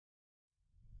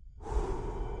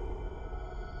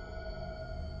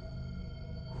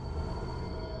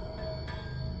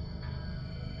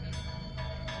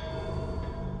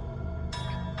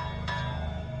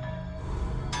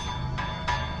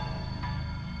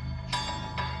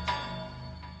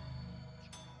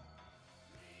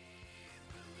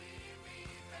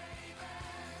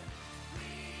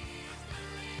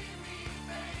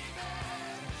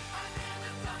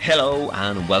Hello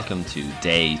and welcome to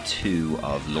day 2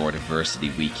 of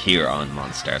Lordiversity Week here on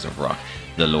Monsters of Rock,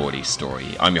 the Lordi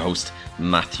story. I'm your host,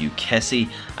 Matthew Kessie,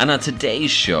 and on today's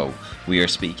show we are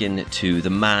speaking to the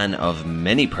man of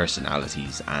many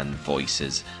personalities and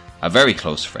voices, a very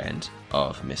close friend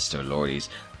of Mr. Lordi's,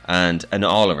 and an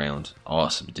all-around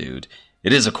awesome dude.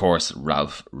 It is, of course,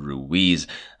 Ralph Ruiz,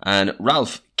 and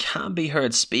Ralph can be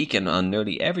heard speaking on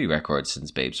nearly every record since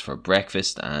Babes for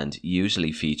Breakfast, and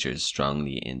usually features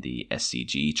strongly in the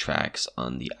SCG tracks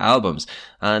on the albums.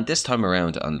 And this time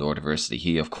around on Lordiversity,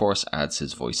 he of course adds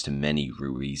his voice to many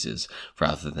Ruizes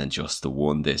rather than just the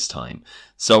one this time.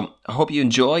 So I hope you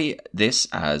enjoy this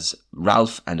as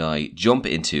Ralph and I jump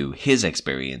into his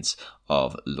experience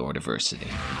of Lordiversity.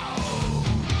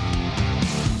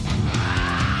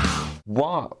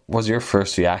 What was your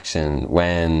first reaction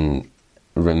when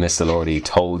Mr. Lordi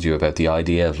told you about the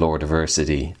idea of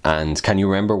Lordiversity, and can you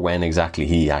remember when exactly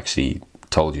he actually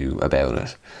told you about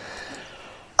it?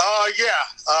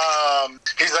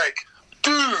 He's like,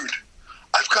 dude,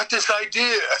 I've got this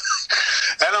idea.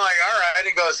 And I'm like, all right.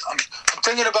 He goes, I'm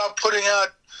thinking about putting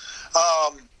out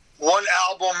one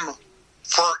album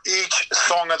for each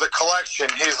song of the collection.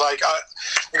 He's like,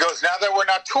 he goes, now that we're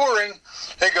not touring,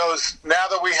 he goes, now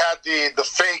that we had the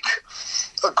fake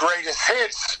greatest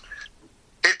hits,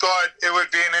 he thought it would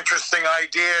be an interesting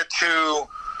idea to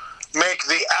make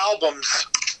the albums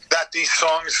that these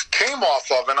songs came off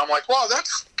of. And I'm like, wow,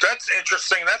 that's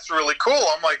interesting. That's really cool.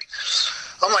 I'm like,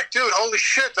 dude, holy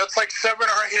shit, that's like 7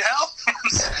 or 8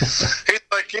 albums.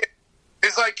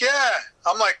 He's like, yeah.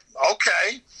 I'm like,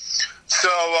 okay. So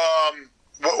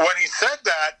when he said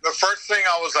that, the first thing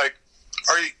I was like,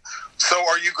 are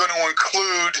you going to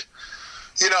include,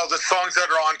 the songs that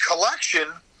are on collection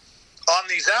on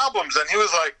these albums? And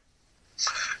he's like,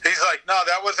 no,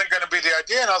 that wasn't going to be the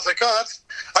idea. And I was like, I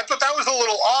thought that was a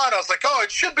little odd. I was like,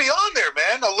 it should be on there,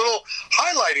 man, a little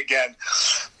highlight again.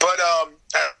 But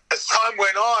as time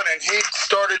went on and he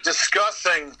started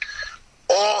discussing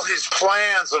all his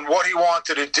plans and what he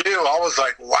wanted to do, I was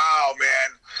like, wow,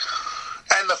 man.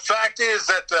 And the fact is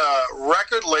that the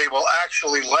record label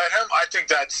actually let him. I think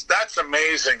that's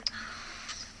amazing.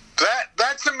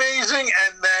 That's amazing.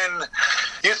 And then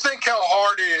you think how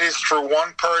hard it is for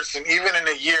one person, even in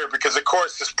a year, because of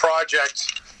course this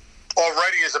project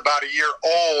already is about a year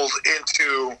old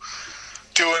into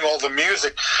doing all the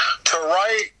music. To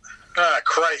write,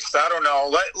 Christ, I don't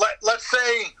know. Let's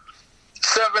say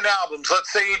 7 albums.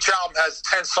 Let's say each album has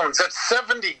 10 songs. That's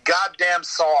 70 goddamn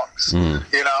songs,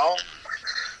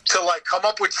 To come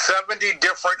up with 70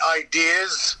 different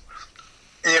ideas,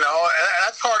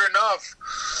 that's hard enough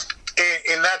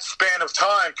in that span of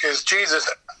time, because Jesus,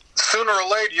 sooner or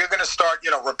later you're going to start,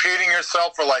 repeating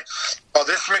yourself, or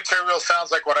this material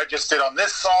sounds like what I just did on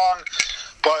this song.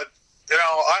 But,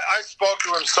 I spoke to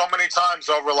him so many times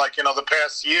over the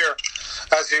past year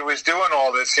as he was doing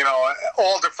all this,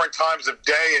 all different times of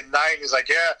day and night. He's like,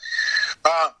 yeah,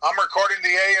 I'm recording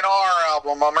the A&R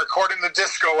album. I'm recording the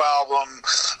disco album.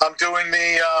 I'm doing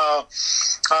the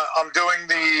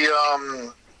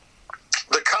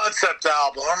concept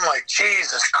album. I'm like,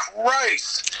 Jesus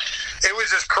Christ. It was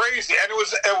just crazy. And it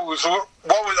was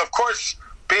of course,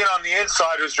 being on the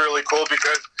inside was really cool,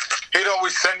 because he'd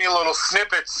always send me little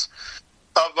snippets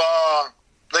of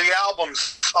the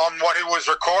albums on what he was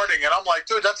recording, and I'm like,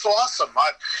 dude, that's awesome.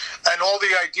 And all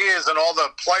the ideas and all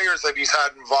the players that he's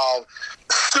had involved,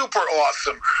 super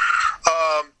awesome.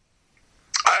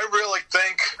 I really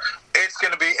think it's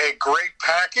going to be a great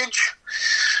package.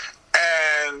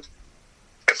 And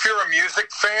if you're a music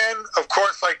fan, of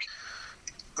course,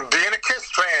 being a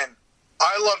Kiss fan,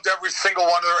 I loved every single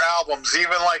one of their albums,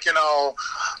 even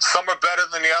some are better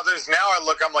than the others. Now I'm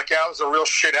like, yeah, it was a real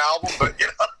shit album, but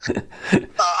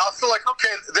I feel like,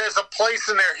 okay, there's a place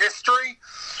in their history.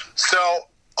 So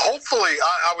hopefully,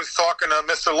 I was talking to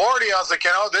Mr. Lordi, I was like,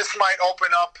 this might open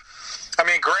up. I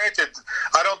mean, granted,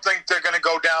 I don't think they're going to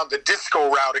go down the disco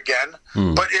route again,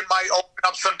 but it might open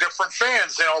up some different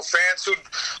fans, fans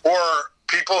or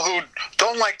people who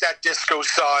don't like that disco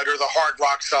side or the hard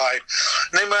rock side.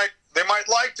 And they might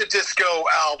like the disco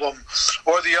album,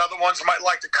 or the other ones might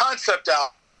like the concept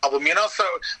album, So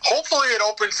hopefully it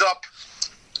opens up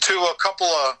to a couple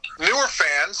of newer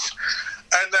fans,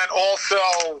 and then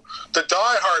also the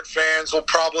diehard fans will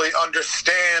probably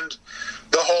understand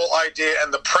the whole idea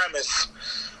and the premise,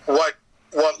 what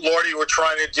Lordi were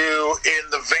trying to do in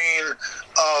the vein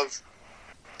of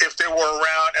if they were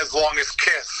around as long as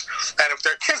Kiss. And if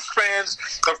they're Kiss fans,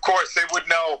 of course, they would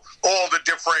know all the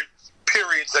different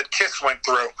periods that Kiss went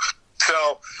through.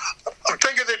 So I'm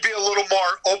thinking they'd be a little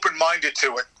more open-minded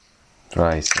to it.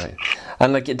 Right.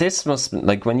 And like this must,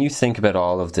 like, when you think about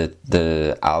all of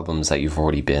the albums that you've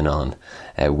already been on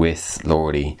with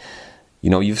Lordi, you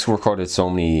know, you've recorded so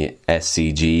many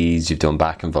SCGs, you've done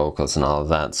backing vocals and all of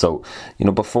that. So, you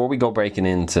know, before we go breaking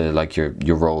into like your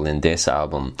role in this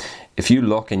album, if you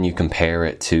look and you compare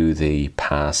it to the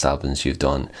past albums you've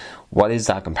done, what is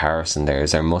that comparison there?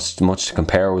 Is there much to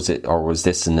compare, or was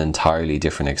this an entirely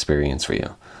different experience for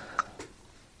you?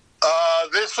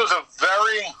 This was a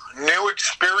very new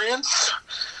experience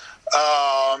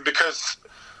because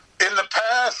in the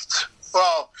past,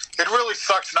 well, it really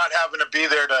sucks not having to be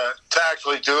there to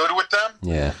actually do it with them.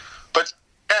 Yeah. But,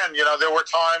 and, you know, there were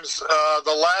times,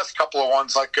 the last couple of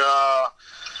ones, like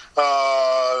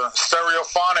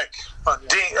Stereophonic,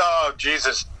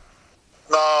 Jesus,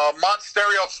 Mont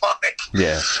Stereophonic.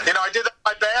 Yeah. You know, I did that in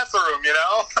my bathroom, you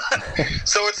know?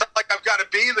 So it's not like I've got to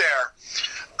be there.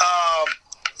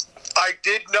 I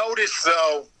did notice,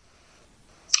 though,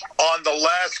 on the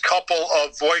last couple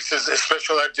of voices,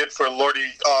 especially I did for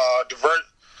Lordi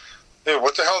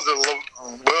what the hell is it?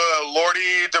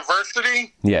 Lordi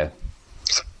Diversity? Yeah.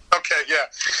 Okay, yeah.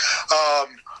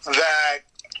 That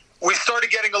we started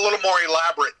getting a little more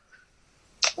elaborate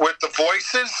with the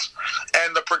voices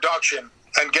and the production,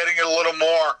 and getting it a little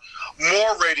more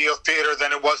radio theater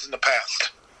than it was in the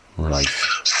past. Right.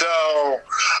 So,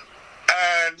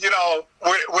 and, you know,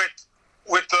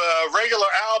 with the regular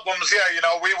albums, yeah, you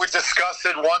know, we would discuss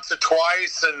it once or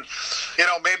twice, and, you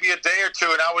know, maybe a day or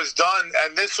two, and I was done.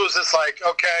 And this was just like,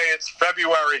 okay, it's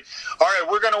February. All right,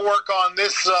 we're going to work on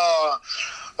this.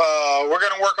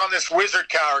 Wizard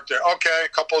character. Okay, a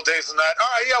couple of days on that. All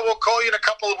right, yeah, we'll call you in a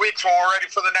couple of weeks when we're ready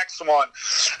for the next one.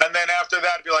 And then after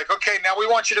that, it'd be like, okay, now we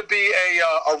want you to be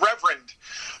a reverend.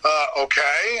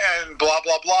 Okay, and blah,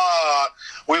 blah, blah.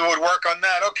 We would work on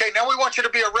that. Okay, now we want you to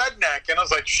be a redneck. And I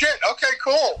was like, shit, okay,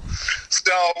 cool.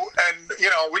 So, and, you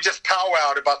know, we just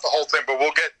powwowed about the whole thing, but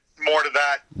we'll get more to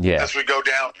that as we go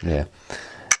down. Yeah.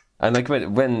 And like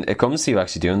when it comes to you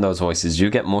actually doing those voices, do you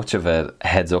get much of a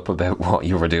heads up about what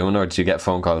you were doing, or did you get a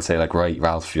phone call to say like, right,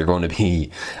 Ralph, you're going to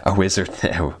be a wizard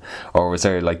now? Or was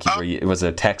there like, was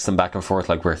it texting back and forth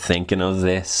like, we're thinking of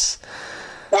this?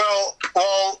 Well,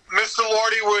 Mr.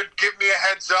 Lordi would give me a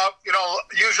heads up, you know,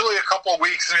 usually a couple of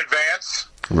weeks in advance.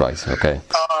 Right, okay.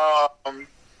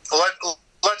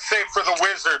 Let's say for the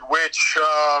Wizard, which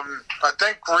I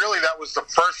think really that was the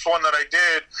first one that I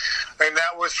did, and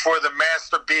that was for the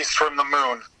Master Beast from the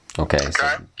Moon. Okay.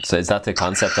 So is that the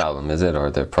concept album, is it, or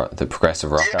the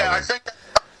progressive rock album? Yeah, I think the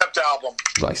concept album.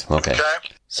 Right, okay.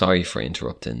 Sorry for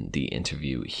interrupting the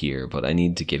interview here, but I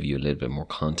need to give you a little bit more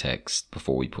context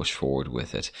before we push forward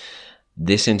with it.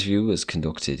 This interview was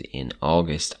conducted in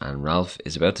August, and Ralph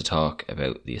is about to talk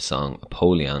about the song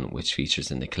Apollyon, which features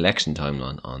in the collection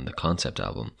timeline on the concept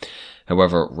album.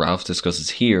 However, Ralph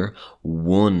discusses here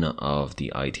one of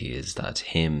the ideas that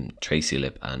him, Tracy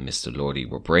Lipp and Mr. Lordi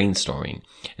were brainstorming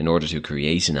in order to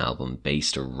create an album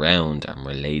based around and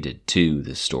related to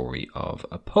the story of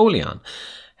Apollyon.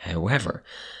 However,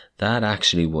 that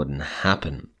actually wouldn't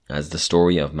happen, as the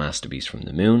story of Master Beast from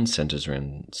the Moon centers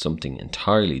around something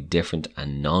entirely different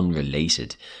and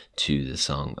non-related to the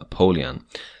song Apollyon.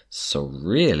 So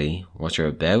really, what you're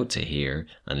about to hear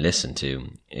and listen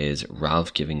to is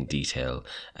Ralph giving detail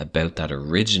about that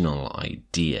original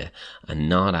idea and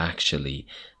not actually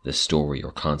the story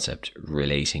or concept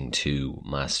relating to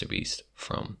Master Beast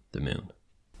from the Moon.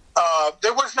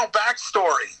 There was no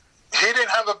backstory. He didn't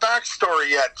have a backstory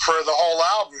yet for the whole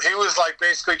album. He was like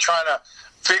basically trying to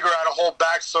figure out a whole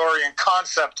backstory and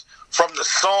concept from the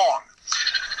song.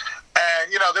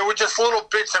 And, you know, there were just little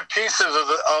bits and pieces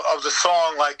of the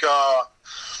song, like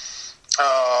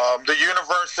the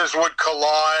universes would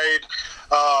collide,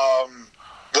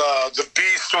 the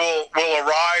beast will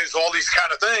arise, all these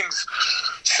kind of things.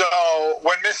 So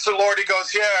when Mr. Lordi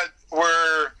goes, yeah,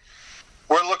 we're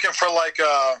looking for like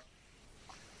a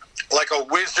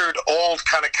wizard old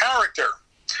kind of character.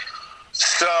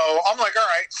 So I'm like, all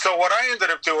right. So what I ended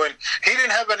up doing, he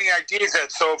didn't have any ideas yet.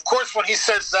 So of course, when he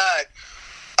says that,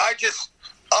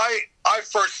 I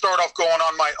first start off going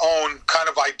on my own kind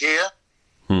of idea.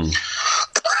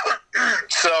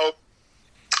 So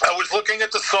I was looking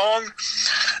at the song,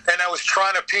 and I was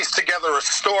trying to piece together a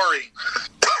story.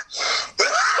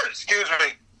 Excuse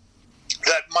me,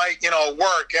 that might, you know,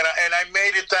 work. And I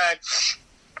made it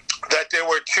that there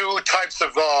were two types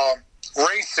of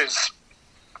races.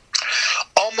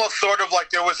 Almost sort of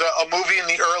like there was a movie in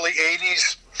the early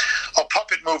 80s, a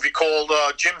puppet movie called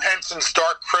Jim Henson's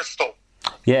Dark Crystal.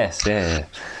 Yes, yeah.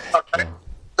 Okay.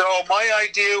 So my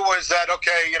idea was that,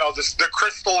 okay, you know, the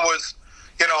crystal was,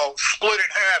 split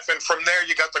in half, and from there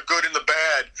you got the good and the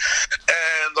bad.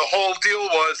 And the whole deal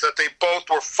was that they both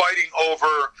were fighting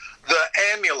over the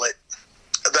amulet.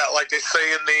 That, like they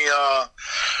say in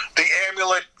the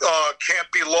amulet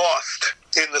can't be lost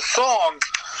in the song,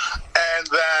 and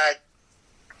that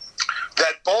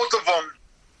both of them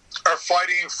are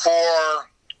fighting for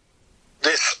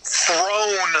this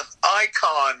throne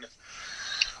icon,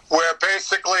 where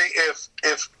basically if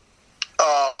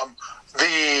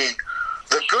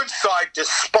the good side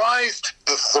despised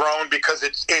the throne because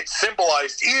it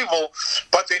symbolized evil,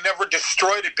 but they never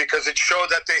destroyed it because it showed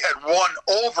that they had won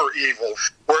over evil,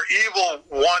 where evil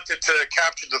wanted to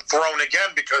capture the throne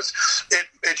again because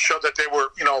it showed that they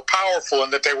were, powerful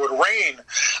and that they would reign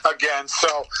again.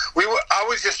 So I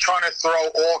was just trying to throw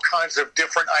all kinds of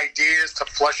different ideas to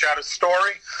flesh out a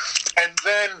story. And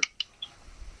then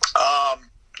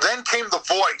came The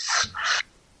Voice.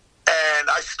 And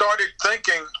I started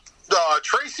thinking,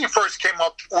 Tracy first came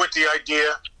up with the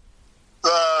idea.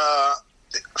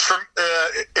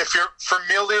 If you're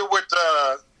familiar with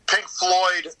the Pink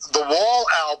Floyd The Wall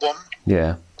album,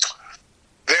 yeah,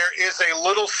 there is a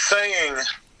little saying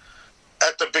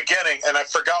at the beginning, and I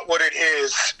forgot what it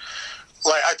is.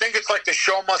 Like, I think it's like the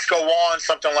show must go on,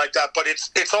 something like that, but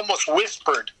it's almost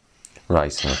whispered.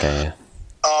 Right, okay.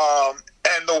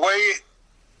 And the way...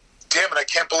 Damn it, I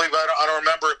can't believe I don't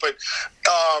remember it, but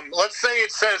let's say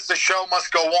it says the show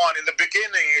must go on. In the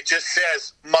beginning, it just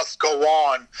says must go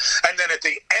on. And then at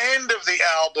the end of the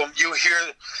album, you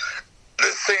hear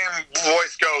the same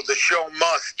voice go, the show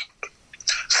must.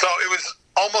 So it was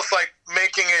almost like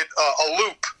making it a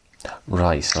loop.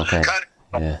 Right, okay.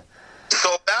 Yeah.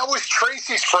 So that was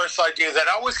Tracy's first idea, that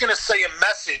I was going to say a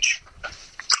message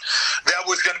that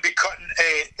was going to be cut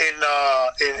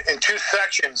in two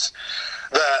sections.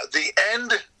 The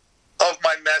end of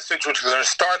my message, which was going to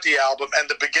start the album, and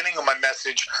the beginning of my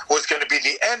message was going to be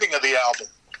the ending of the album.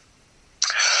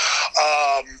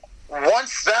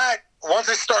 Once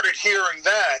I started hearing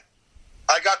that,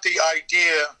 I got the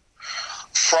idea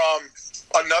from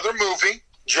another movie,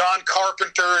 John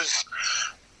Carpenter's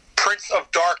Prince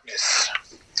of Darkness.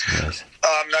 Yes.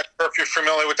 I'm not sure if you're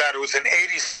familiar with that. It was an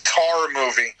 80s horror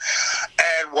movie.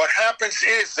 And what happens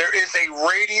is there is a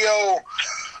radio...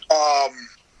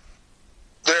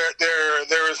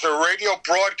 there is a radio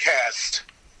broadcast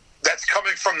that's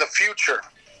coming from the future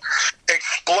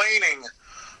explaining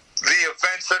the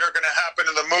events that are going to happen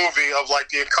in the movie of like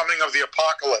the coming of the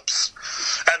apocalypse.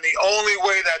 And the only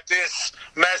way that this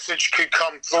message could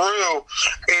come through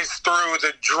is through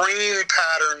the dream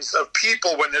patterns of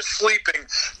people when they're sleeping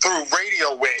through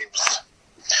radio waves.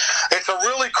 It's a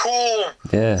really cool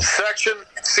section. You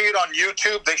can see it on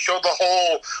YouTube. They show the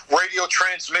whole radio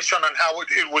transmission on how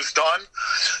it was done.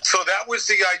 So that was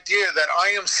the idea, that I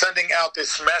am sending out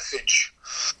this message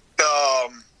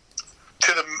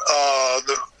to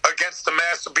the against the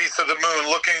master beast of the moon,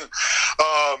 looking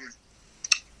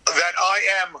that I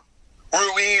am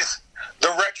Ruiz the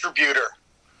Retributor.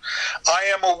 I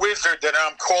am a wizard that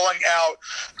I'm calling out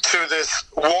to this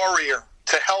warrior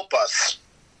to help us.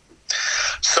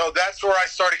 So that's where I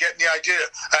started getting the idea,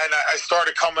 and I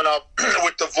started coming up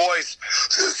with the voice.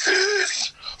 This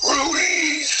is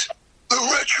Ruiz the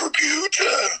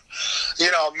Retributor.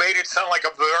 Made it sound like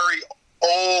a very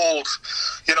old,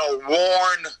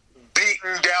 worn,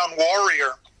 beaten down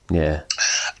warrior. Yeah.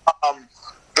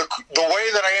 The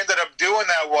way that I ended up doing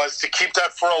that was, to keep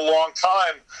that for a long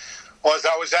time, was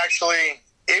I was actually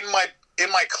in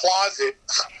my closet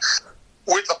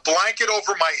with a blanket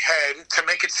over my head to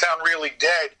make it sound really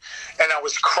dead, and I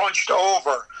was crunched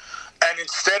over. And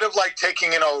instead of like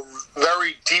taking,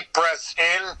 very deep breaths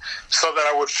in so that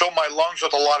I would fill my lungs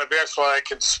with a lot of air so I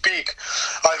can speak,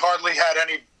 I hardly had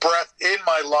any breath in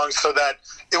my lungs, so that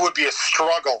it would be a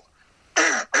struggle.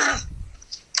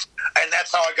 And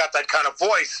that's how I got that kind of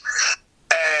voice.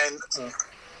 And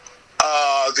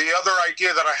the other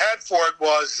idea that I had for it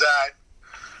was that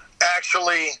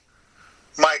actually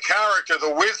my character,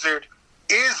 the wizard,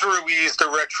 is Ruiz the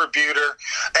Retributor,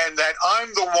 and that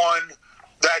I'm the one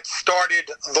that started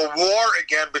the war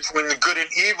again between the good and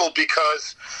evil,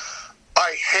 because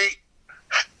I hate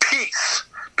peace.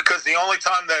 Because the only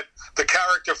time that the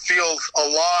character feels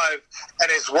alive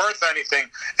and is worth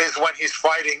anything is when he's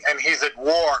fighting and he's at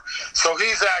war. So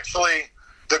he's actually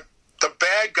the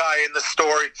bad guy in the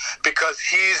story, because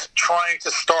he's trying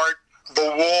to start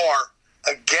the war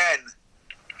again.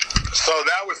 So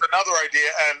that was another idea.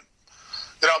 And,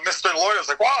 Mr. Lloyd was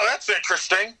like, wow, that's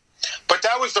interesting. But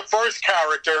that was the first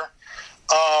character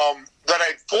that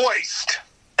I voiced.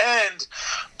 And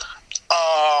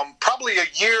probably a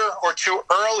year or two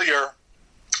earlier,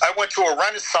 I went to a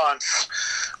Renaissance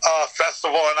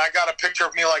festival, and I got a picture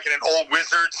of me like in an old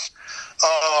Wizards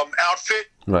outfit.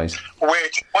 Right.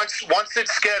 Which once it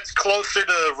gets closer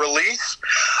to release,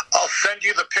 I'll send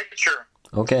you the picture.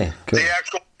 Okay, cool. The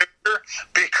actual picture,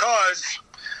 because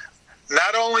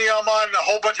not only I'm on a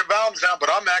whole bunch of albums now, but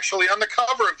I'm actually on the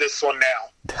cover of this one now.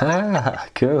 Ah,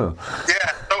 cool.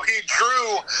 Yeah, so he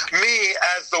drew me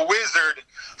as the wizard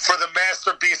for the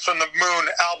Master Beast from the Moon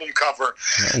album cover.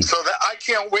 Nice. So that I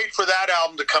can't wait for that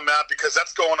album to come out, because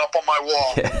that's going up on my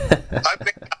wall.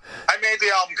 I made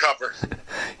the album cover.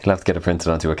 You'll have to get it printed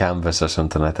onto a canvas or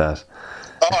something like that.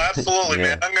 Oh, absolutely,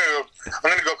 Yeah. man! I'm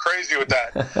gonna go crazy with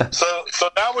that. So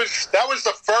that was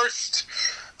the first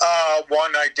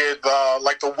one I did,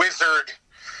 like the wizard.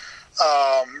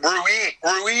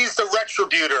 Ruiz the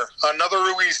Retributor, another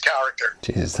Ruiz character.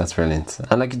 Jesus, that's brilliant.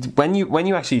 And like when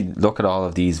you actually look at all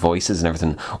of these voices and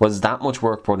everything, was that much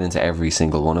work put into every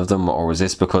single one of them, or was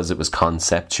this because it was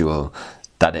conceptual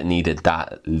that it needed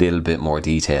that little bit more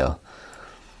detail?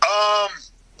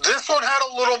 This one had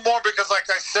a little more because, like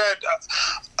I said,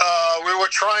 we were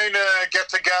trying to get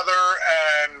together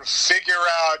and figure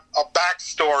out a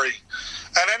backstory.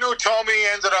 And I know Tommy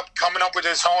ended up coming up with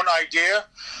his own idea,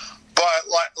 but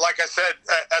like I said,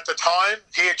 at the time,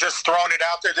 he had just thrown it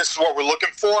out there. This is what we're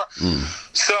looking for.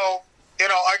 So,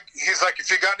 he's like, if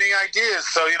you got any ideas.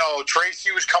 So,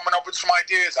 Tracy was coming up with some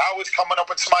ideas. I was coming up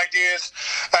with some ideas.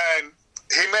 And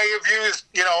he may have used,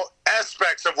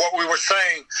 aspects of what we were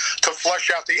saying to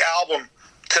flesh out the album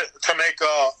to make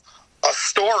a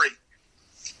story.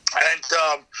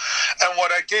 And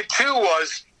what I did too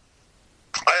was,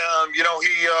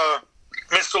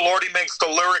 Mr. Lordy makes the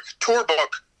lyric tour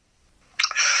book.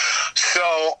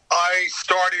 So I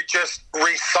started just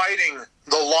reciting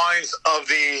the lines of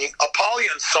the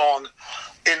Apollyon song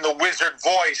in the wizard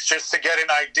voice, just to get an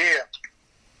idea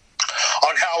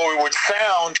on how it would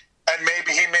sound. And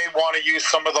maybe he may want to use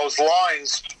some of those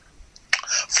lines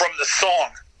from the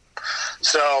song.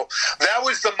 So that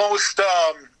was the most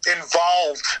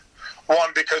involved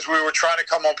one, because we were trying to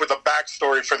come up with a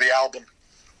backstory for the album.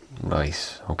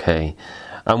 Right, okay.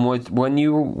 And when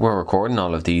you were recording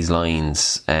all of these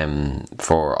lines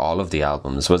for all of the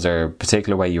albums, was there a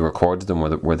particular way you recorded them?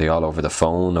 Were they all over the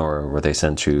phone, or were they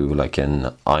sent through like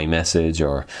an iMessage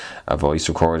or a voice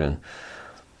recording?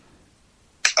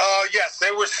 Yes,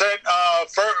 they were sent.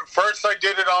 First, I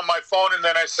did it on my phone, and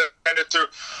then I sent it through,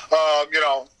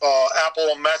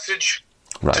 Apple Message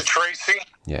to Tracy.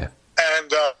 Yeah.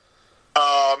 And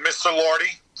Mr.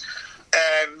 Lordy.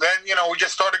 And then, we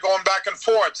just started going back and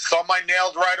forth. Some I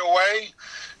nailed right away.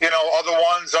 Other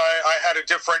ones I had a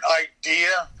different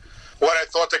idea what I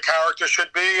thought the character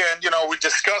should be. And, we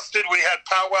discussed it. We had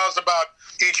powwows about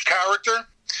each character.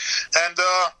 And,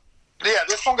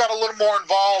 this one got a little more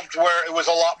involved, where it was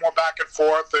a lot more back and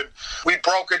forth. And we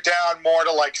broke it down more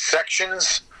to, like,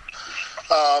 sections,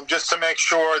 just to make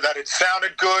sure that it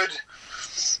sounded good.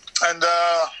 And,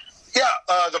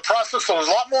 the process was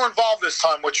a lot more involved this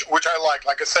time, which I like.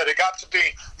 Like I said, it got to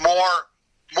be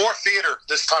more theater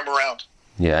this time around.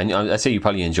 Yeah, and I'd say you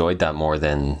probably enjoyed that more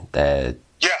than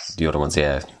yes, the other ones,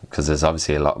 yeah, because there's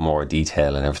obviously a lot more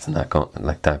detail and everything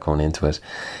going into it.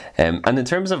 And in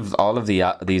terms of all of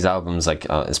these albums, like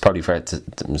it's probably right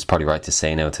to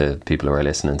say now to people who are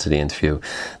listening to the interview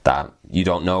that you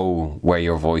don't know where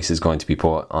your voice is going to be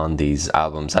put on these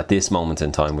albums at this moment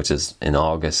in time, which is in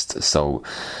August. So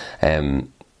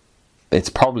it's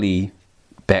probably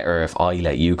better if I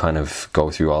let you kind of go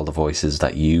through all the voices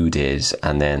that you did,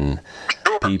 and then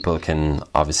people can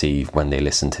obviously, when they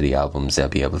listen to the albums, they'll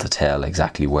be able to tell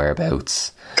exactly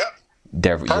whereabouts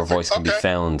your voice can be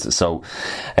found. So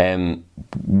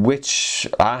which,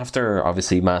 after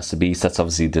obviously Master Beast, that's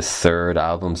obviously the third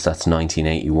album, so that's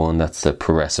 1981, that's the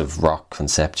progressive rock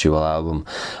conceptual album.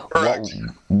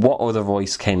 What other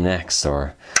voice came next,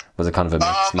 or was it kind of a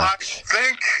mixed match? I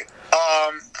think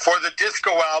for the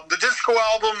disco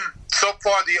album, so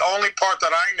far the only part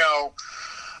that I know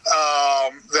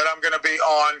that I'm going to be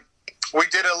on, we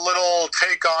did a little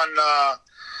take on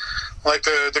like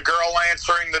the girl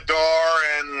answering the door,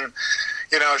 and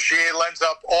she ends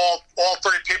up all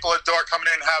three people at the door coming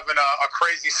in having a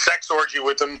crazy sex orgy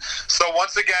with them. So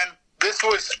once again, this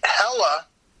was Hella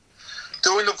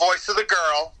doing the voice of the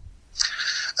girl.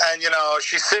 And,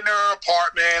 she's sitting in her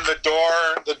apartment, the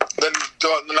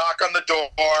knock on the door,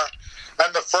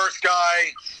 and the first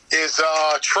guy is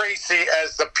Tracy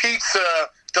as the pizza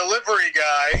delivery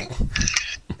guy.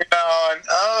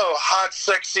 Hot,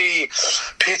 sexy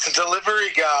pizza delivery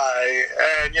guy.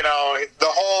 And, the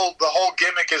whole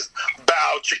gimmick is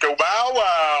bow, chicka, wow,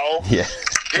 wow. Yeah.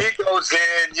 He goes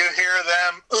in, you hear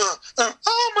them,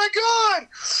 oh my God.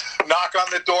 knock on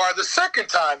the door the second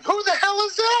time. Who the hell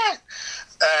is that?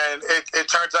 And it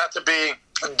turns out to be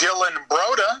Dylan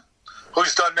Broda,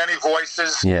 who's done many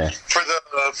voices for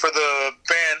the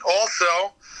band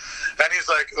also. And he's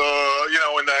like,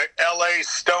 in the L.A.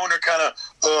 stoner kind of,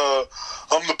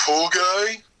 I'm the pool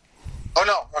guy.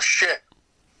 Oh shit.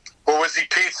 Or was he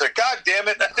pizza? God damn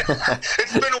it.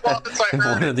 It's been a while since I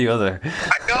heard one or the other.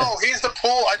 I know, he's the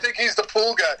pool. I think he's the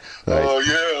pool guy. Right. Oh,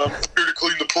 yeah, I'm here to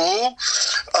clean the pool.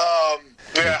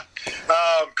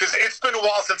 Because it's been a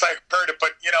while since I heard it,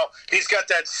 but, he's got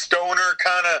that stoner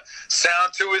kind of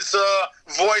sound to his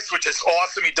voice, which is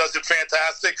awesome. He does it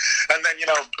fantastic. And then,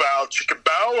 bow, chicka,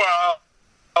 bow, wow.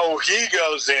 Oh, he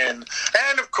goes in.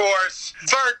 And, of course,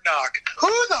 third knock. Who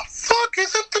the fuck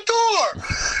is at the door?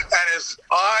 And as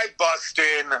I bust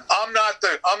in, I'm not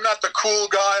the cool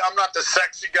guy. I'm not the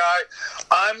sexy guy.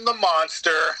 I'm the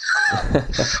monster.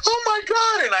 Oh, my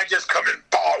God. And I just come in,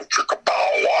 bow, chicka,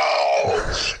 bow,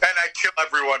 wow. And I kill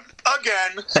everyone.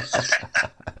 Again.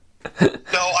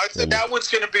 So I think that one's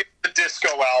going to be the disco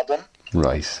album.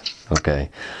 Right. Okay.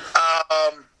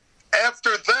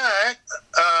 After that,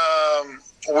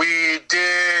 we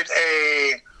did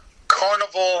a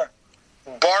Carnival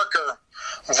Barker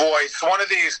voice. One of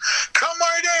these, come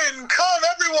right in, come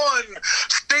everyone,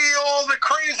 see all the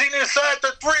craziness at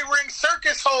the three-ring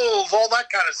circus holes, all that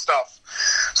kind of stuff.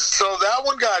 So that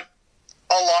one got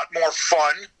a lot more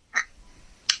fun.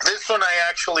 This one I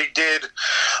actually did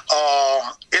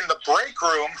in the break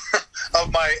room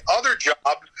of my other job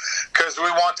because we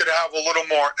wanted to have a little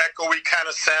more echoey kind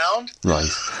of sound. Right.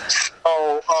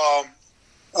 So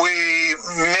me,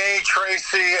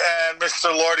 Tracy, and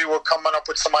Mr. Lordy were coming up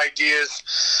with some ideas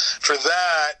for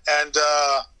that. And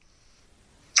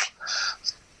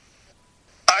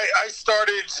I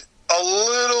started a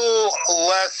little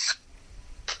less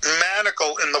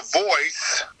maniacal in the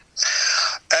voice.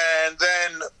 And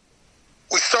then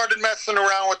we started messing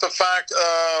around with the fact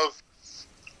of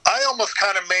I almost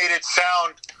kind of made it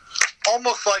sound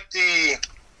almost like the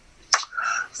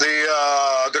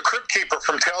Crypt Keeper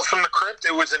from Tales from the Crypt.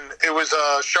 It was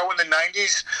a show in the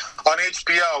 90s on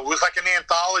HBO. It was like an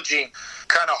anthology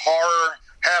kind of horror,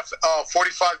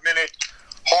 45-minute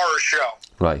horror show.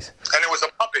 Right. And it was a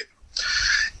puppet.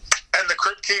 And the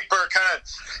Crypt Keeper kind of,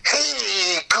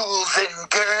 hey, ghouls and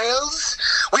girls,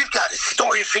 we've got a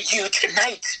story for you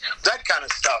tonight. That kind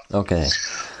of stuff. Okay.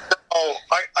 So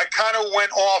I kind of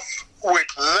went off with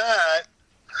that.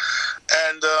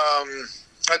 And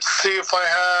let's see if I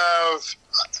have...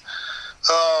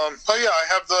 I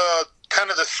have the kind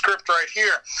of the script right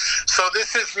here. So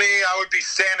this is me. I would be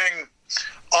standing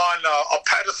on a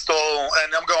pedestal,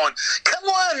 and I'm going, come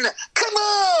on,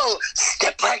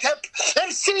 step right up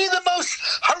and see the most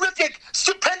horrific,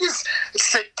 stupendous,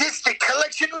 sadistic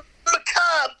collection of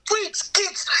macabre freaks,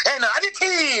 geeks, and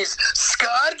oddities.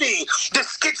 Scarby, the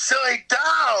schizoid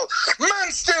doll,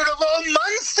 monster of all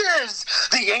monsters,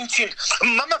 the ancient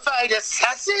mummified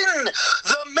assassin,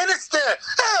 the minister,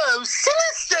 oh,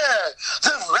 sinister,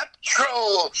 the rap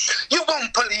troll. You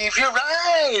won't believe your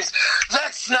eyes.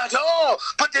 That's not all,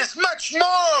 but there's much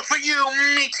more for you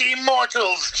meaty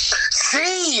mortals.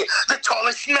 See, the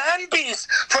tallest man-beast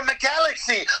from the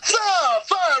galaxy, far,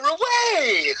 far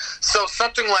away. So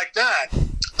something like that.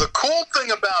 The cool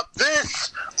thing about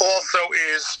this also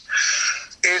is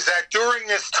that during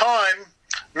this time,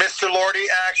 Mr. Lordy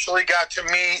actually got to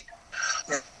meet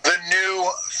the new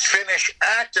Finnish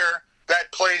actor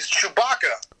that plays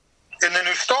Chewbacca in the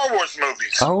new Star Wars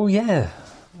movies. Oh, yeah.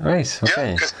 Right,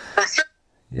 okay.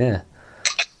 Yeah.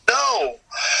 No,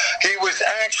 he was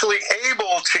actually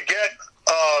able to get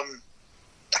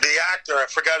the actor, I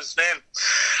forgot his name,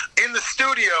 in the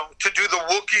studio to do the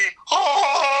Wookiee,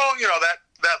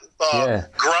 that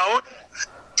groan.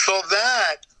 So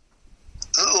that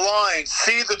line,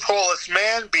 see the tallest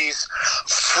man beast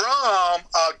from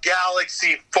a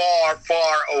galaxy far,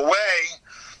 far away,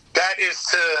 that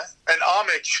is an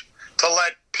homage to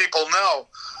let people know,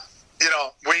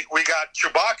 we got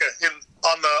Chewbacca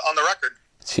on the record.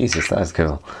 Jesus, that's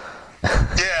cool.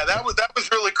 Yeah, that was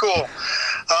really cool.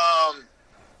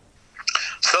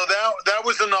 So that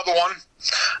was another one,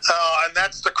 and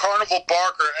that's the Carnival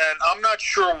Barker, and I'm not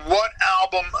sure what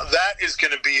album that is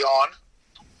going to be on.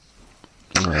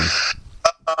 Right.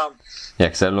 Yeah,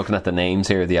 because I'm looking at the names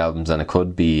here of the albums, and it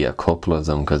could be a couple of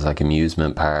them, because like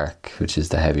Amusement Park, which is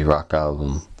the heavy rock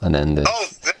album, and then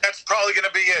that's probably going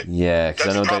to be it. Yeah,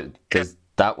 because I know there's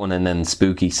that one, and then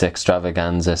Spooky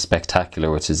Sextravaganza Spectacular,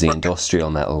 which is the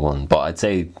industrial metal one. But I'd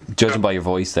say, judging by your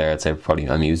voice there, I'd say probably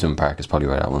Amusement Park is probably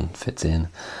where that one fits in.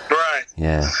 Right.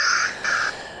 Yeah.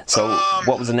 So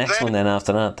what was the next one then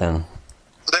after that then?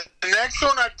 The next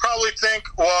one I'd probably probably think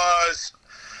was,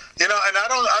 and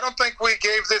I don't think we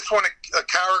gave this one a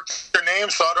character name,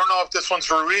 so I don't know if this one's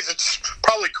Ruiz. It's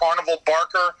probably Carnival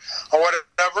Barker or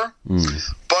whatever.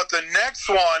 But the next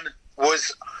one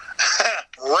was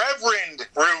Reverend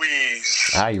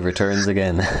Ruiz. He returns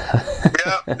again.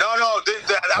 Yeah, no,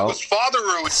 that was Father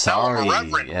Ruiz. Sorry,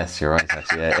 Reverend. Yes, you're right.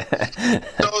 Actually, yeah.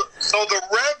 So the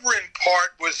Reverend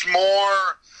part was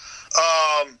more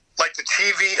like the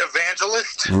TV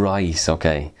evangelist. Right.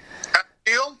 Okay.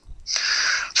 Deal.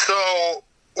 So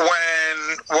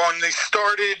when they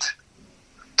started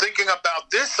thinking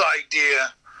about this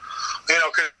idea,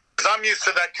 because I'm used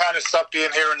to that kind of stuff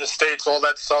being here in the States, all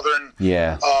that southern,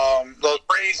 those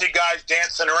crazy guys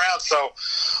dancing around. So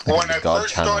when I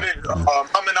first started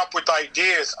coming up with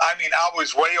ideas, I mean, I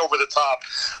was way over the top,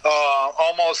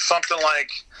 almost something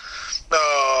like,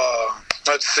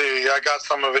 let's see, I got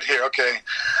some of it here. Okay,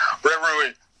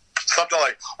 Reverend, something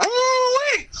like,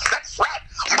 woo-wee, that's right,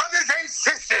 brothers and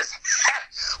sisters,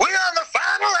 we are in the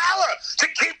final hour to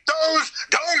keep those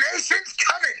donations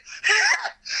coming.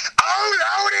 Oh,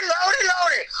 Lordy,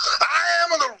 I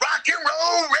am the rock and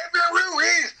roll Reverend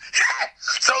Ruiz.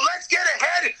 So let's get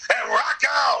ahead and rock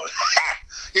on.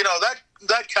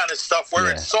 That kind of stuff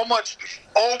where it's so much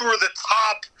over the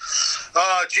top.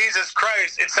 Jesus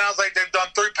Christ, it sounds like they've done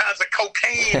 3 pounds of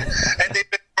cocaine and they've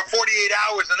been for 48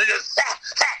 hours and they're just,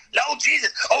 no,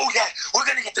 Jesus, oh yeah, we're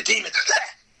going to get the demon.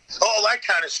 All that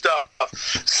kind of stuff.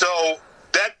 So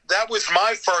that was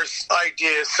my first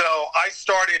idea. So I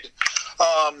started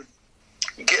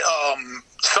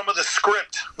some of the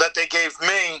script that they gave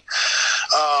me.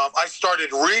 I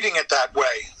started reading it that way.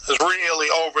 It was really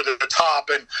over the top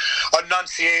and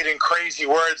enunciating crazy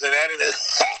words and editing it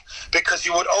because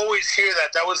you would always hear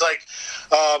that. That was like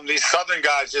these Southern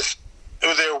guys just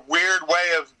their weird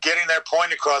way of getting their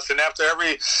point across, and after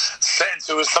every sentence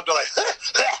it was something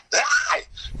like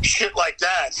shit like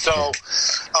that. So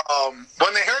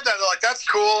when they heard that, they're like, that's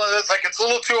cool, and it's like, it's a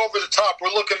little too over the top. We're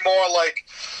looking more like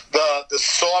the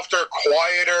softer,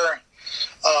 quieter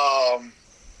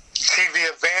TV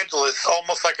evangelist,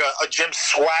 almost like a Jim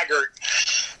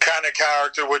Swaggart kind of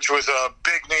character, which was a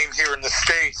big name here in the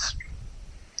States.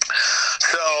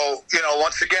 So,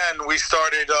 once again, we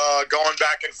started going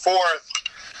back and forth,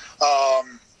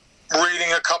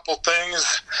 reading a couple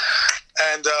things,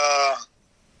 and,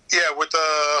 with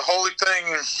the holy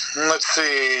thing, let's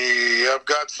see, I've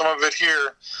got some of it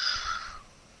here.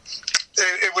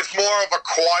 It was more of a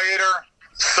quieter,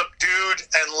 subdued,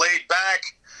 and laid-back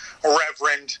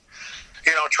reverend,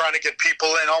 trying to get people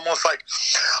in, almost like,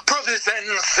 brothers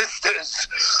and sisters,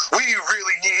 we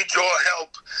really need your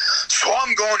help, so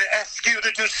I'm going to ask you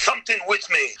to do something with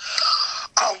me.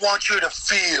 I want you to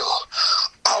feel.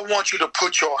 I want you to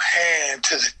put your hand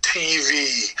to the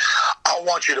TV. I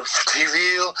want you to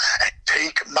feel and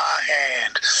take my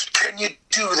hand. Can you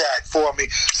do that for me?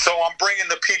 So I'm bringing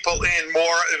the people in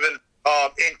more of an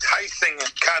enticing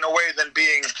kind of way than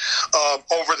being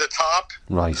over the top.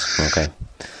 Right. Okay.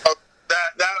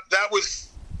 That was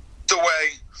the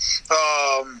way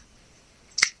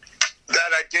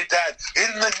that I did that.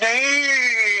 In the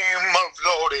name of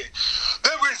Lordy,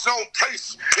 there is no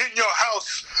place in your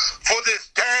house for this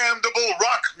damnable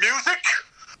rock music.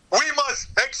 We must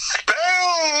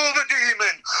expel the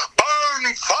demon,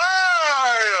 burn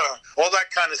fire, all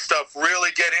that kind of stuff.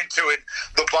 Really get into it,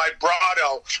 the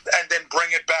vibrato, and then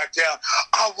bring it back down.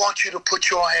 I want you to put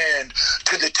your hand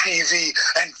to the TV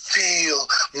and feel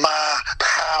my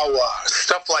power,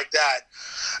 stuff like that.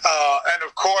 And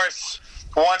of course,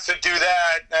 once you do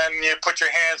that and you put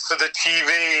your hands to the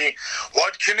TV,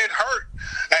 what can it hurt?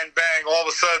 And bang, all of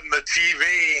a sudden the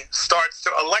TV starts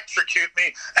to electrocute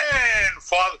me, and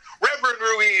Father Reverend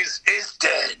Ruiz is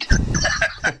dead.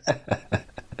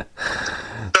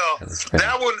 So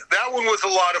that one was a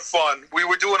lot of fun. We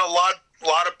were doing a lot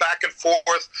of back and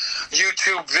forth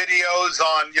YouTube videos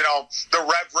on, the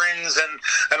reverends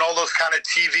and all those kind of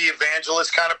TV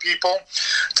evangelist kind of people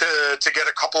to get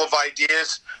a couple of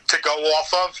ideas to go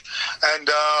off of. And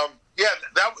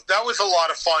that was a lot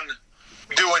of fun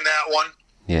doing that one.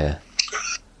 Yeah.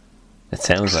 It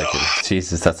sounds like it.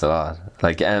 Jesus, that's a lot.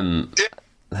 Like,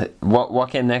 what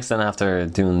came next then after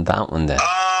doing that one then?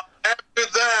 After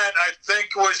that, I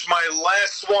think was my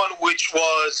last one, which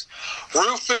was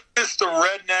Rufus the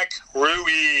Redneck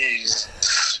Ruiz.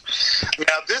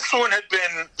 Now, this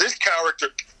character,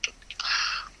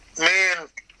 me and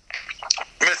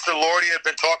Mr. Lordy had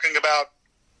been talking about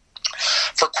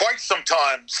for quite some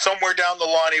time. Somewhere down the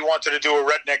line, he wanted to do a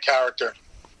redneck character.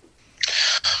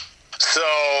 So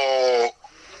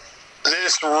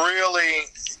this really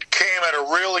came at a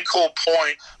really cool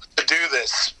point to do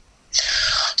this.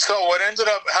 So what ended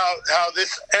up, how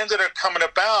this ended up coming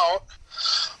about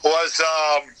was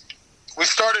we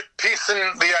started piecing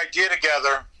the idea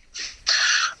together,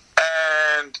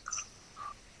 and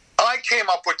I came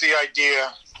up with the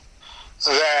idea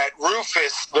that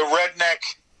Rufus, the redneck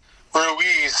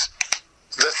Ruiz,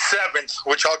 the seventh,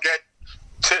 which I'll get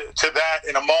to that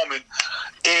in a moment,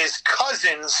 is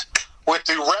cousins with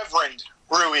the Reverend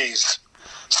Ruiz.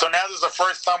 So now this is the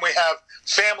first time we have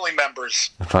family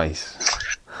members. Right.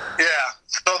 Yeah.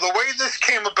 So the way this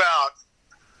came about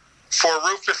for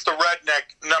Rufus the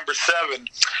Redneck, number 7,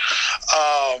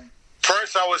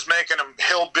 first I was making him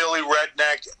hillbilly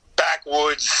redneck,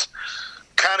 backwoods,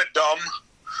 kind of dumb,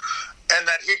 and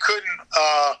that he couldn't...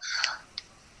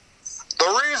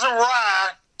 the reason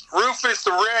why Rufus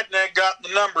the Redneck got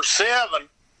the number 7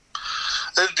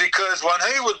 is because when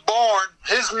he was born,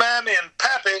 his mammy and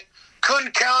pappy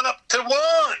couldn't count up to 1.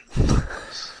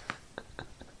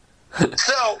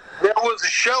 So there was a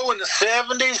show in the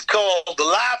 70s called The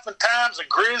Life and Times of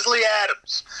Grizzly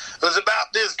Adams. It was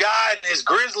about this guy and his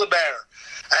grizzly bear.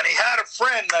 And he had a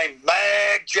friend named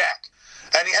Mag Jack.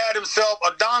 And he had himself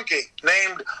a donkey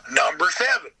named Number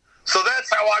 7. So that's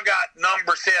how I got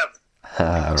number 7.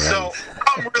 Right. So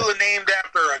I'm really named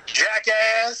after a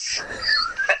jackass.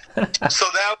 So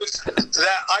that was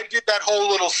that. I did that whole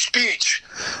little speech.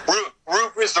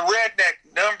 Rufus the Redneck,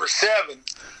 number 7.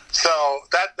 So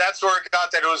that's where it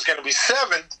got that it was going to be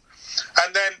 7.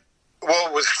 And then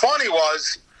what was funny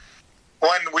was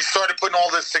when we started putting all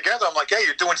this together, I'm like, hey,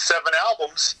 you're doing 7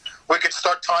 albums. We could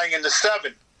start tying into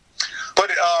 7.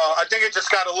 But I think it just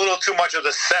got a little too much of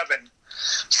the 7.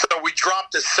 So we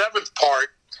dropped the 7th part.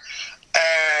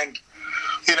 And,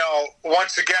 you know,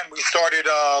 once again, we started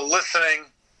listening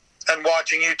and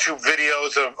watching YouTube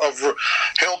videos of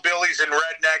hillbillies and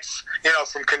rednecks, you know,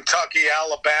 from Kentucky,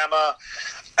 Alabama.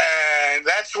 And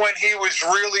that's when he was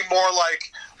really more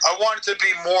like, I wanted to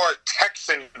be more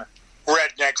Texan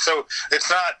redneck. So it's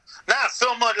not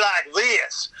so much like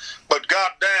this, but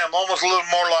goddamn, almost a little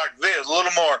more like this, a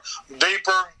little more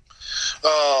deeper,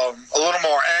 a little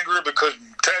more angry because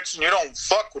Texan, you don't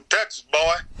fuck with Texas,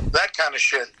 boy. That kind of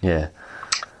shit. Yeah.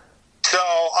 So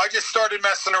I just started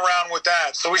messing around with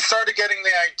that. So we started getting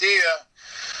the idea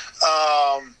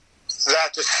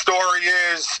that the story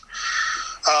is,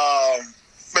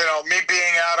 you know, me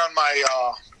being out on my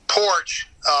porch,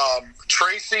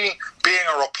 Tracy being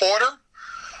a reporter,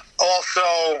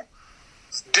 also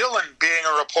Dylan being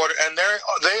a reporter, and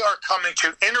they are coming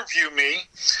to interview me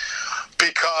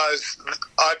because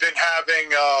I've been having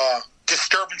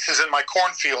disturbances in my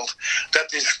cornfield, that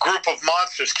this group of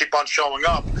monsters keep on showing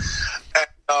up,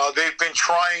 and they've been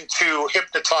trying to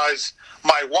hypnotize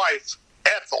my wife,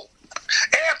 Ethel.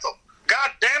 Ethel,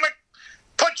 God damn it!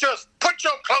 Put your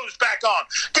clothes back on.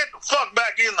 Get the fuck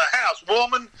back in the house,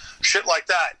 woman. Shit like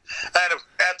that. And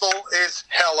Ethel is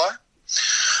Hella.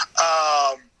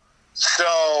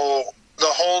 So the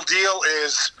whole deal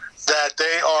is that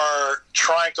they are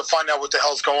trying to find out what the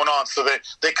hell's going on. So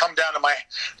they come down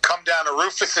to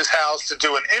Rufus's house to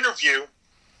do an interview.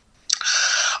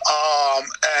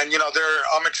 And you know,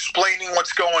 I'm explaining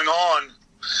what's going on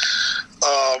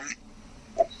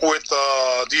with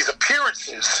these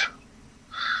appearances.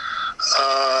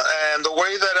 And the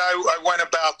way that I went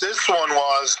about this one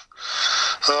was,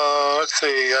 let's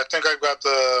see, I think I've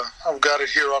got it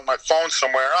here on my phone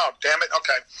somewhere. Oh, damn it.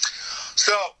 Okay.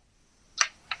 So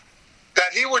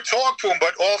that he would talk to him,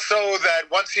 but also that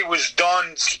once he was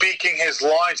done speaking his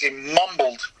lines, he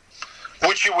mumbled,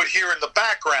 which you would hear in the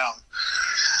background.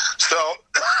 So,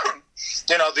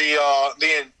 you know,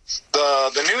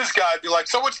 the news guy would be like,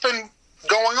 so what's been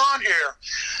going on here?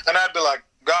 And I'd be like,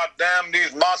 God damn,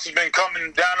 these monsters been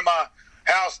coming down to my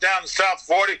house down in South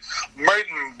 40,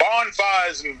 making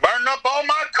bonfires and burning up all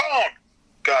my corn.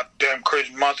 Goddamn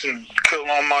crazy monsters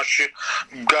killing all my shit.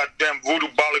 Goddamn voodoo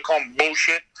Balikon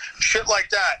bullshit. Shit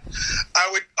like that. I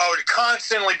would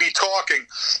constantly be talking.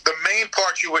 The main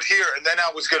part you would hear, and then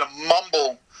I was going to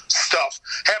mumble stuff.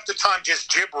 Half the time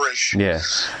just gibberish. Yeah.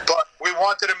 But we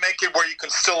wanted to make it where you can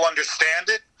still understand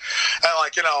it. And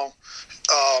like, you know,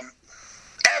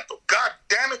 Ethel, God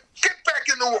damn it, get back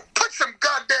in the room. Put some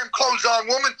goddamn clothes on,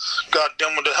 woman.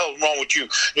 Goddamn, what the hell's wrong with you?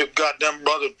 Your goddamn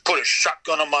brother put a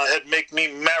shotgun on my head, make me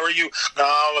marry you.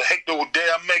 I hate the day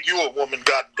I make you a woman,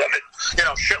 goddamn it. You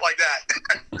know, shit like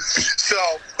that. So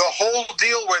the whole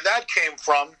deal where that came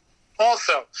from,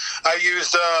 also, I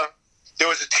used, there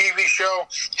was a TV show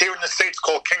here in the States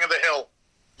called King of the Hill.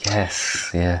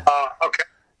 Yes, yeah. Okay.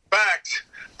 In fact,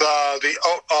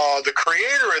 the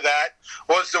creator of that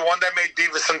was the one that made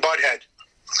Beavis and Butthead.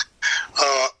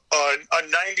 a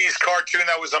 90s cartoon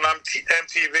that was on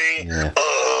MTV.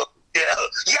 Yeah,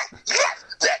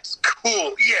 that's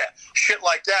cool. Yeah, shit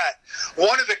like that.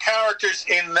 One of the characters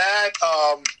in that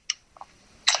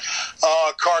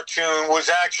cartoon was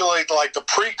actually like the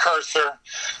precursor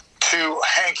to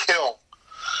Hank Hill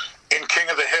in King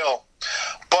of the Hill.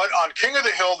 But on King of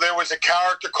the Hill, there was a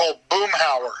character called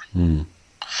Boomhauer.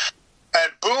 And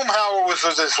Boomhauer was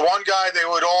this one guy. They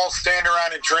would all stand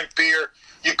around and drink beer.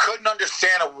 You couldn't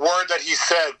understand a word that he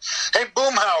said. Hey,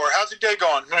 Boomhauer, how's your day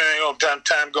going?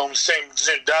 Time going, same,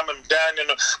 diamond down in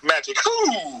the magic.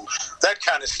 Ooh, that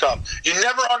kind of stuff. You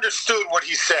never understood what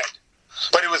he said.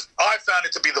 But I found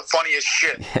it to be the funniest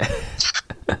shit.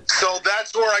 So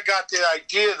that's where I got the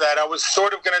idea that I was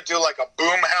sort of going to do like a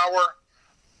Boomhauer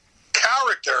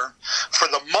character for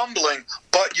the mumbling,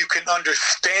 but you can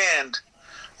understand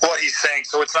what he's saying,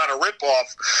 so it's not a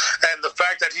ripoff. And the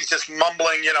fact that he's just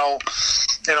mumbling,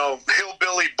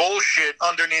 hillbilly bullshit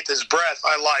underneath his breath,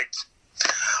 I liked.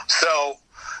 So,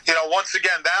 once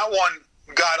again, that one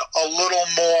got a little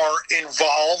more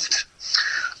involved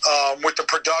with the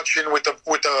production, with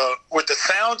the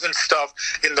sounds and stuff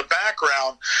in the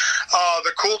background.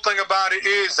 The cool thing about it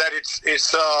is that it's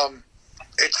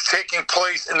taking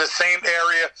place in the same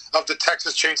area of the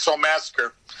Texas Chainsaw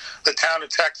Massacre, the town of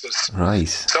Texas. Right.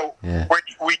 So yeah.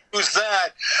 we use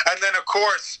that, and then of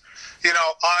course,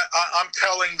 I'm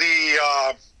telling the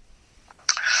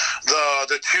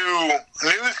two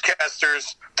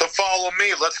newscasters to follow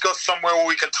me. Let's go somewhere where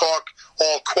we can talk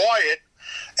all quiet.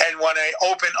 And when I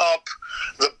open up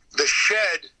the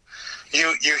shed,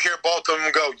 you hear both of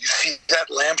them go, "You see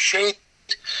that lampshade?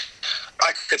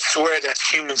 I could swear that's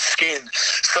human skin."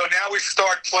 So now we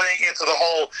start playing into the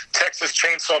whole Texas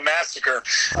Chainsaw Massacre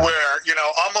where,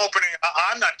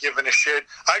 I'm not giving a shit.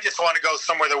 I just want to go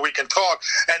somewhere that we can talk.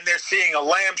 And they're seeing a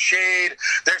lampshade.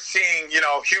 They're seeing,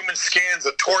 human skins,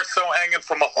 a torso hanging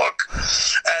from a hook.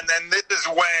 And then this is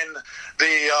when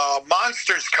the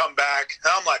monsters come back.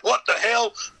 And I'm like, what the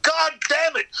hell? God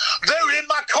damn it. They're in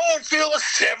my cornfield a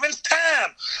seventh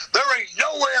time. There ain't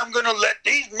no way I'm going to let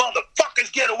these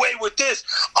motherfuckers get away with this.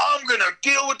 I'm going to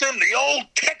deal with them the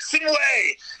old Texan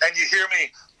way. And you hear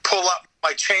me pull up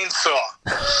my chainsaw.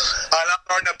 And I'm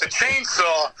starting up the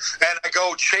chainsaw, and I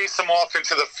go chase them off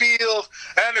into the field.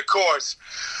 And, of course,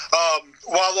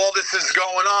 while all this is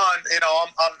going on,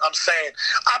 I'm saying,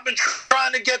 I've been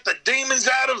trying to get the demons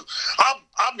out of...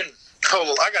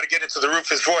 I got to get into the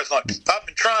Rufus voice. Like, I've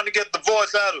been trying to get the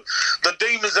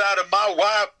demons out of my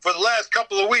wife for the last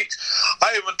couple of weeks.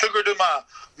 I even took her to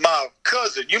my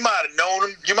cousin. You might have known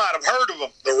him. You might have heard of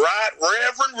him. The Right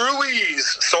Reverend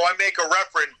Ruiz. So I make a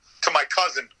reference to my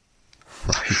cousin.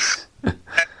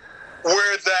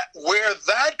 Where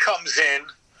that comes in,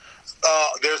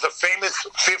 there's a famous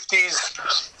 50s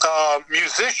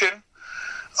musician.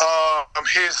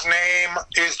 His name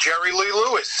is Jerry Lee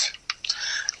Lewis.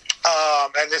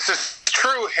 And this is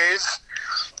true. His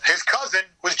cousin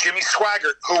was Jimmy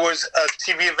Swaggart, who was a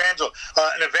TV an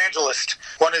evangelist,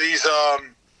 one of these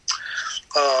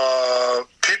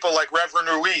people like Reverend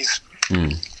Ruiz.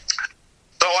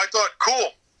 So I thought,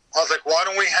 cool. I was like, why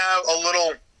don't we have a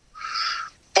little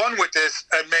fun with this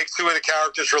and make two of the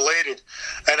characters related?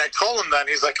 And I told him that, and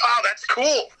he's like, oh, that's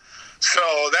cool.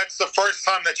 So that's the first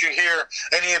time that you hear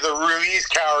any of the Ruiz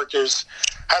characters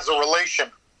has a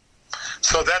relation.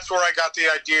 So that's where I got the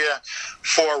idea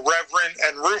for Reverend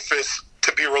and Rufus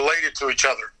to be related to each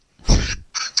other.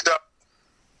 So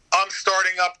I'm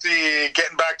starting up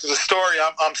getting back to the story,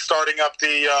 I'm starting up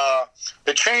the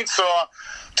chainsaw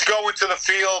to go into the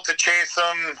field to chase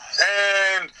them.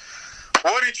 And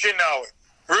wouldn't you know it,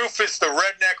 Rufus the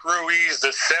Redneck Ruiz,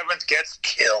 the seventh, gets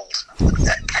killed.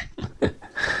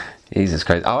 Jesus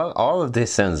Christ. All of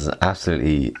this sounds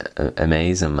absolutely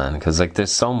amazing, man, because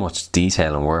there's so much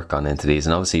detail and work gone into these,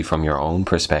 and obviously from your own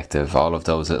perspective, all of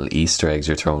those little Easter eggs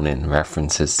you're throwing in,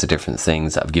 references to different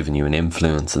things that have given you an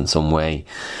influence in some way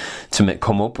to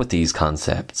come up with these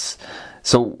concepts.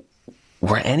 So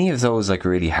were any of those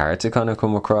really hard to kind of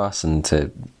come across and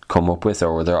to come up with,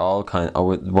 or were there all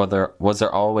was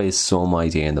there always some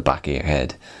idea in the back of your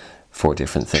head for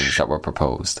different things that were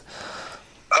proposed?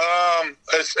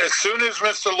 As soon as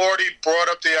Mr. Lordy brought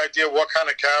up the idea of what kind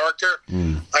of character,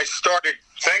 I started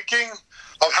thinking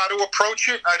of how to approach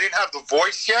it. I didn't have the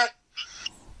voice yet.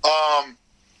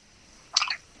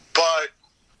 But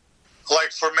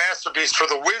like for Master Beast, for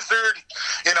the Wizard,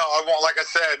 I want, like I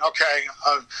said, okay,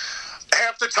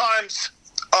 half the times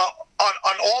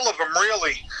on all of them,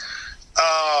 really,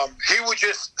 he would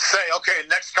just say, okay,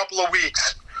 next couple of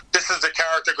weeks, this is the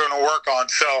character going to work on.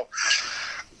 So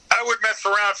I would mess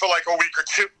around for like a week or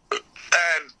two,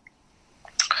 and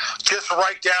just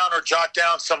write down or jot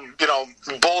down some,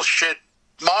 bullshit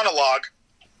monologue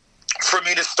for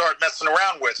me to start messing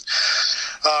around with,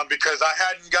 because I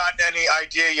hadn't gotten any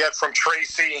idea yet from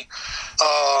Tracy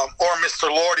or Mr.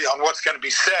 Lordy on what's going to be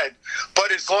said.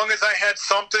 But as long as I had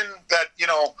something that,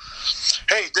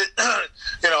 hey,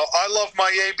 I love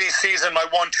my ABCs and my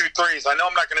 1, 2, 3s. I know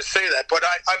I'm not going to say that, but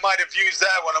I might have used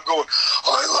that when I'm going,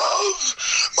 I love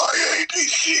my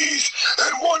ABCs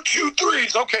and 1, 2,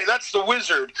 3s. Okay, that's the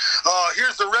wizard.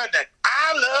 Here's the redneck.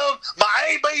 I love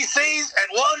my ABCs and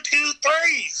 1, 2,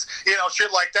 3s.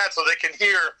 Shit like that, so they can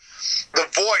hear the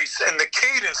voice and the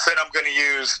cadence that I'm going to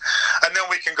use, and then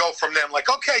we can go from there. I'm like,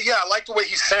 okay, yeah, I like the way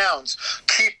he sounds.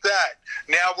 Keep that.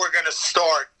 Now we're going to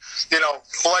start,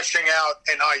 fleshing out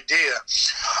an idea.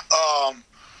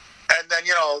 And then,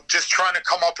 just trying to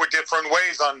come up with different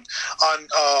ways on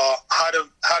how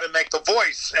to make the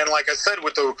voice. And like I said,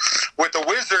 with the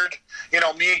wizard,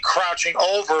 me crouching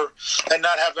over and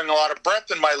not having a lot of breath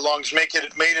in my lungs made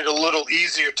it a little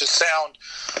easier to sound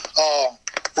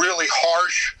really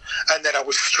harsh, and that I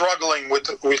was struggling with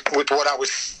what I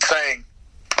was saying.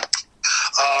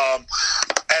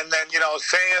 And then,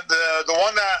 saying the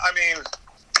one that,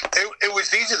 it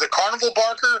was easy, the carnival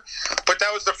barker, but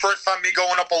that was the first time me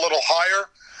going up a little higher.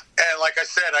 And like I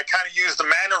said, I kind of used the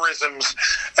mannerisms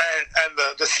and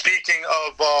the speaking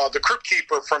of the Crypt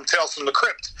Keeper from Tales from the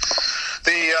Crypt.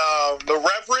 The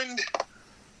Reverend,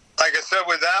 like I said,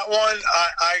 with that one,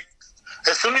 I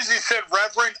as soon as he said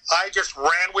Reverend, I just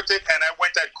ran with it, and I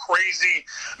went that crazy,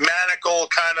 maniacal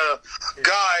kind of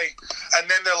guy. And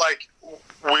then they're like,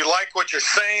 we like what you're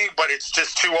saying, but it's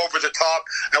just too over the top,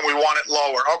 and we want it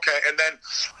lower. Okay, and then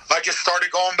I just started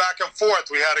going back and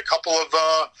forth. We had a couple of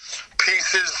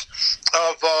pieces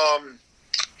of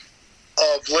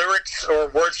lyrics or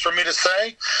words for me to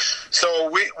say. So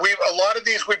we a lot of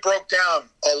these we broke down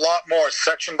a lot more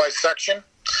section by section.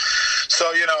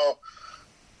 So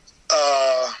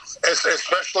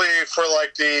especially for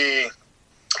the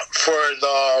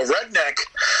redneck,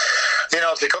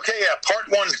 it's like, okay, yeah, part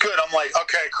 1's good. I'm like,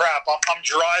 okay, crap, I'm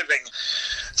driving.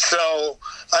 So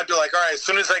I'd be like, all right, as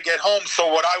soon as I get home. So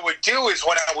what I would do is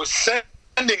when I was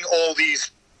sending all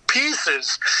these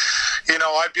pieces,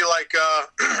 I'd be like,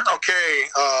 okay,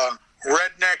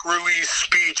 Redneck Ruiz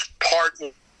speech part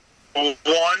 1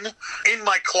 in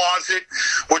my closet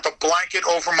with a blanket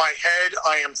over my head.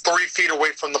 I am 3 feet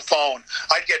away from the phone.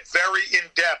 I'd get very in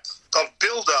depth of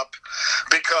build-up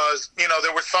because,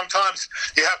 there were sometimes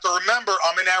you have to remember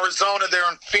I'm in Arizona, they're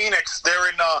in Phoenix, they're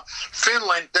in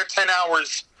Finland, they're 10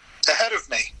 hours ahead of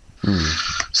me.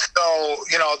 So,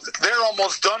 they're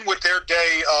almost done with their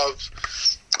day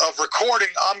of recording.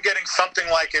 I'm getting something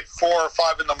like at 4 or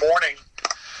 5 in the morning.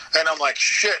 And I'm like,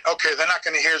 shit, okay, they're not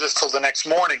going to hear this till the next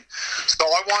morning. So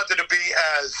I wanted to be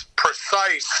as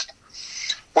precise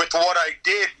with what I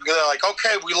did. They're like,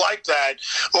 okay, we like that.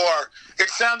 Or it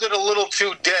sounded a little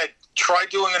too dead. Try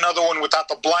doing another one without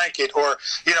the blanket. Or,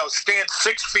 stand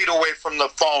 6 feet away from the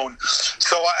phone.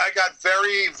 So I got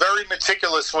very, very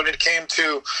meticulous when it came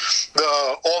to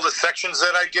all the sections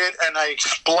that I did. And I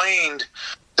explained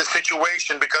the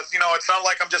situation because, it's not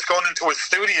like I'm just going into a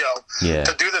studio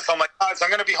to do this. I'm like, guys, I'm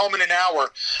going to be home in an hour.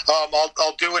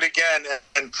 I'll do it again.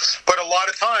 But a lot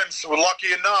of times, we're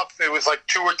lucky enough, it was like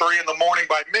 2 or 3 in the morning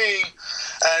by me.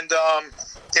 And,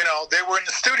 they were in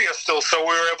the studio still, so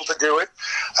we were able to do it.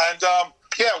 And,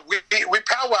 we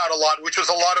powwowed a lot, which was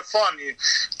a lot of fun.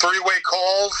 3-way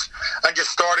calls, and just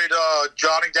started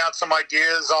jotting down some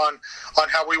ideas on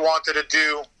how we wanted to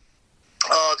do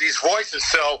these voices.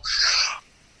 So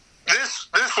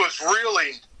this was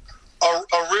really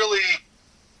a really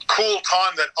cool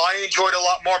time that I enjoyed a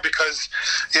lot more because,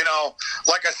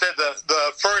 like I said,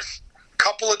 the first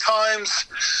couple of times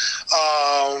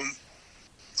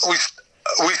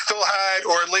we still had,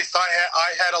 or at least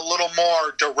I had a little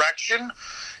more direction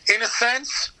in a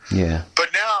sense. Yeah.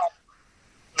 But now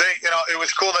it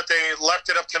was cool that they left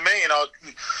it up to me.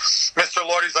 Mr.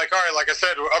 Lordy's like, all right, like I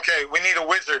said, okay, we need a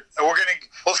wizard.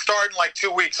 We'll start in like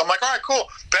 2 weeks. I'm like, all right, cool.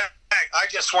 Bang. I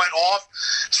just went off,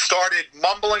 started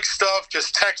mumbling stuff,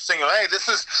 just texting. Hey, this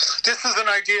is an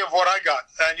idea of what I got.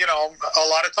 And, a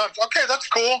lot of times, okay, that's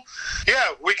cool.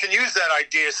 Yeah, we can use that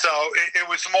idea. So it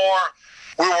was more,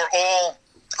 we were all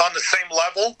on the same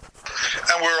level,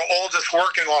 and we were all just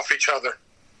working off each other.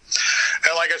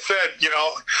 And like I said,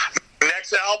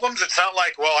 next albums, it's not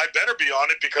like, well, I better be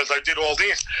on it because I did all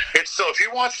these. It's still, if he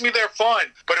wants me there,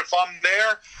 fine. But if I'm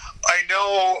there, I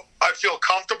know I feel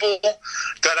comfortable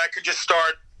that I could just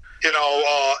start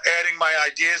adding my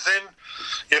ideas in.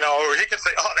 Or he can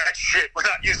say, "Oh, that shit, we're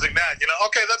not using that."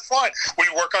 Okay, that's fine. We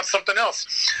work on something else.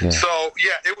 Yeah. So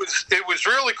yeah, it was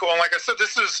really cool. And like I said,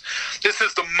 this is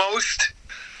the most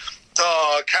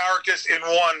characters in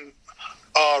one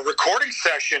recording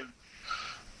session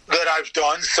that I've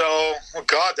done. So, oh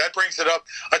God, that brings it up.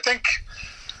 I think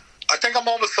I'm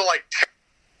almost to like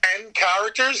 10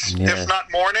 characters, if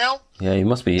not more now. Yeah, you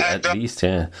must be at least,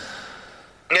 yeah.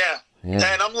 Yeah.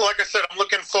 Yeah. And I'm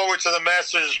looking forward to the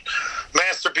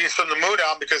Masterpiece from the Moon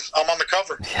album because I'm on the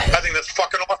cover. I think that's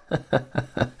fucking awesome.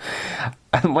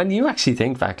 And when you actually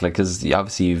think back, because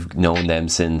obviously you've known them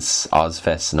since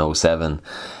Ozfest in 07,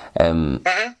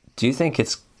 do you think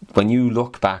it's, when you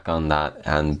look back on that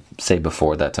and say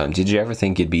before that time, did you ever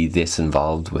think you'd be this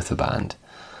involved with the band?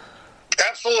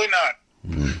 Absolutely not.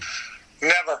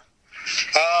 Never.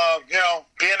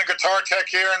 Being a guitar tech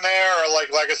here and there, or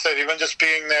like I said, even just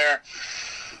being there,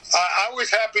 I was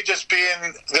happy just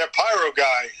being their pyro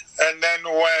guy. And then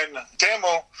when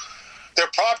Demo, their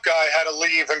prop guy, had to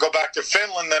leave and go back to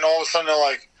Finland, then all of a sudden they're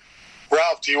like,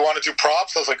 "Ralph, do you want to do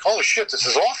props?" I was like, "Holy shit, this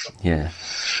is awesome." Yeah.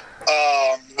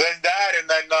 Then that, and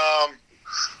then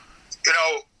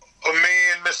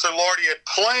me and Mr. Lordy had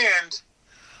planned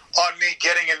on me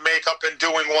getting in makeup and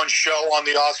doing one show on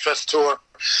the Ozfest tour.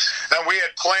 And we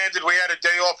had planned it. We had a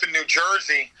day off in New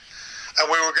Jersey, and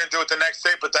we were going to do it the next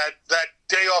day. But that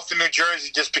day off in New Jersey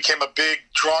just became a big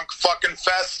drunk fucking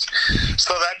fest.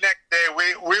 So that next day,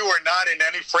 we were not in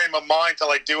any frame of mind to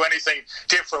like do anything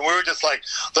different. We were just like,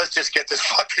 let's just get this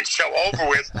fucking show over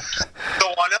with. So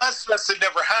on Ozfest, it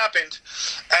never happened.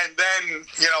 And then,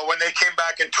 when they came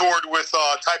back and toured with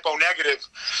Typo Negative,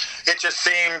 it just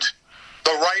seemed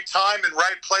the right time and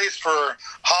right place for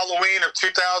Halloween of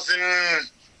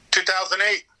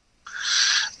 2008.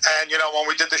 And, when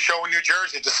we did the show in New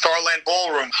Jersey, the Starland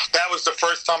Ballroom, that was the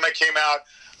first time I came out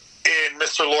in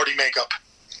Mr. Lordy makeup.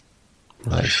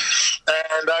 Nice.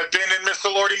 And I've been in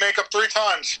Mr. Lordy makeup 3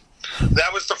 times.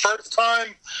 That was the first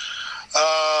time.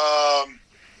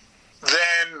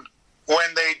 Then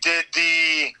when they did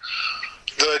the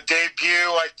debut,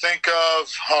 I think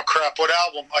of, oh crap, what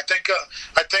album? I think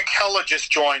Hella just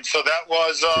joined. So that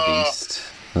was The Beast,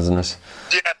 isn't it?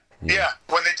 Yeah.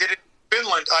 When they did it in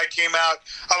Finland, I came out.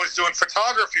 I was doing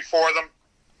photography for them.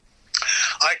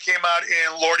 I came out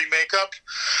in Lordy makeup,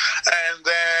 and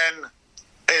then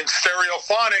in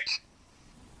Stereophonic,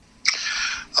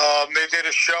 they did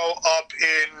a show up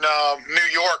in New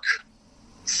York,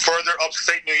 further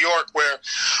upstate New York,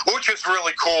 which is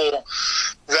really cool.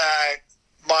 That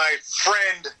my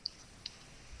friend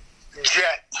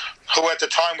Jet, who at the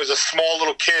time was a small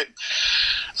little kid,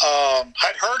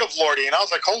 had heard of Lordy, and I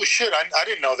was like, holy shit, I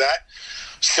didn't know that.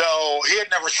 So he had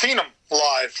never seen him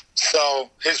live. So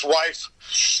his wife,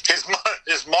 his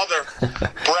mother,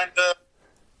 Brenda,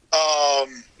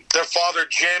 their father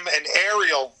Jim, and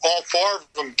Ariel, all 4 of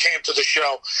them came to the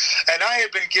show. And I had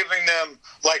been giving them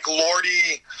like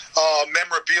Lordy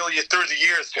memorabilia through the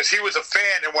years because he was a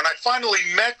fan. And when I finally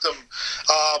met them,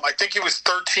 I think he was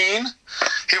 13.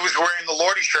 He was wearing the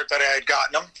Lordy shirt that I had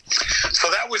gotten him. So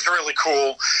that was really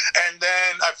cool. And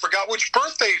then I forgot which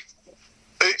birthday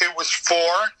it was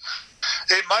for.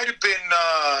 It might have been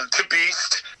to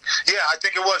Beast. Yeah, I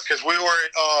think it was because we were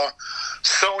at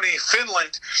Sony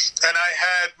Finland, and I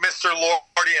had Mr.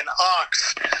 Lordy and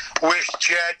Ox wish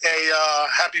Jet a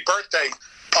happy birthday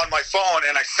on my phone,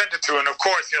 and I sent it to him. Of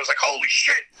course, he was like, holy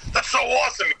shit, that's so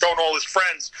awesome. He told all his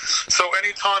friends. So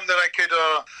anytime that I could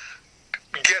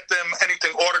get them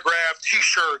anything autographed,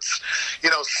 T-shirts,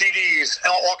 CDs,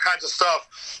 all kinds of stuff,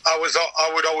 I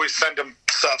would always send them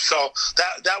stuff. So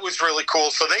that was really cool.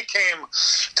 So they came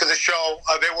to the show.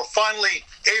 They were finally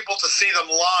able to see them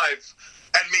live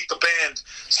and meet the band.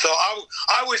 So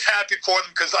I was happy for them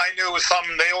because I knew it was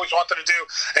something they always wanted to do,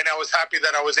 and I was happy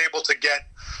that I was able to get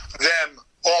them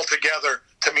all together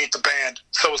to meet the band.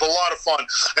 So it was a lot of fun.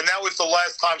 And that was the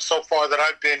last time so far that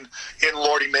I've been in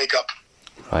Lordy makeup.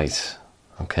 Right.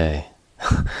 Okay.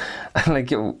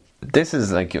 This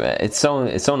is it's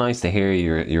so nice to hear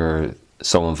you're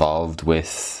so involved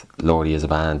with Lordy as a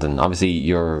band, and obviously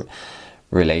your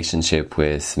relationship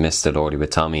with Mr. Lordy, with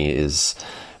Tommy, is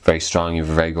very strong. You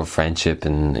have a very good friendship,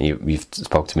 and you've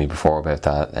spoke to me before about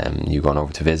that, you going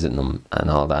over to visit them and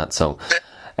all that. So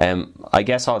I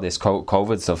guess all this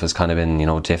COVID stuff has kind of been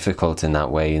difficult in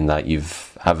that way, in that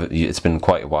it's been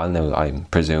quite a while now, I'm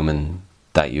presuming,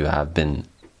 that you have been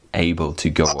able to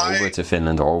go over to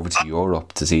Finland or over to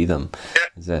Europe to see them.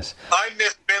 Is it? I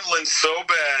miss Finland so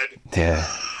bad. Yeah.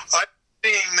 I'm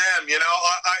seeing them,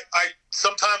 I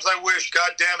sometimes I wish,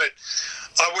 God damn it,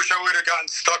 I wish I would have gotten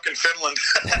stuck in Finland.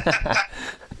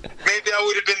 maybe I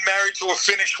would have been married to a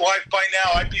Finnish wife by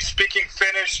now. I'd be speaking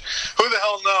Finnish. Who the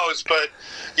hell knows? But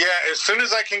yeah, as soon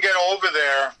as I can get over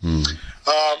there,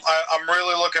 I'm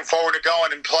really looking forward to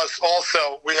going. And plus,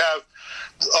 also, we have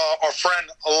our friend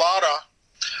Lara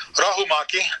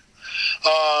Rahumaki.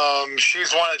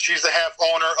 She's the half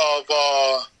owner of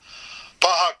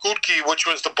Baha Kutki, which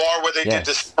was the bar where they did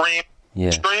the stream.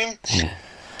 Yeah.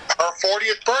 Her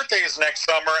 40th birthday is next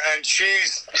summer, and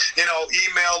she's,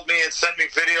 emailed me and sent me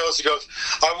videos. She goes,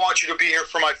 I want you to be here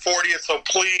for my 40th, so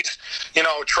please,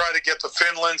 try to get to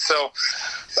Finland. So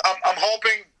I'm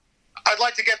hoping, I'd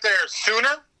like to get there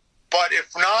sooner, but if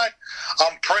not,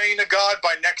 I'm praying to God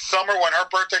by next summer when her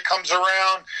birthday comes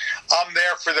around, I'm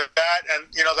there for that. And,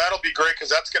 that'll be great because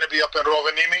that's going to be up in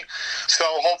Rovaniemi. So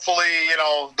hopefully,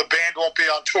 the band won't be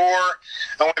on tour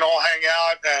and we can all hang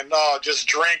out and just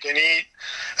drink and eat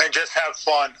and just have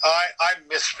fun. I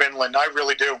miss Finland. I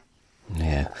really do.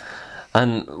 Yeah.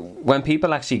 And when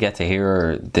people actually get to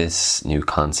hear this new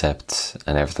concept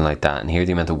and everything like that and hear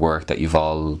the amount of work that you've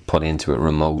all put into it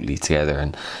remotely together,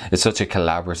 and it's such a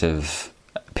collaborative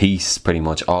piece, pretty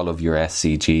much all of your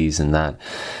SCGs and that,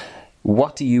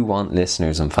 what do you want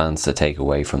listeners and fans to take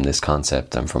away from this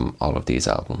concept and from all of these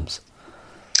albums?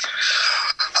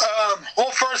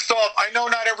 Well, first off, I know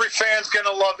not every fan's going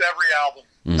to love every album.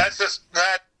 That's just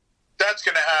that's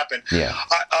going to happen. Yeah.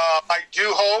 I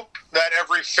do hope that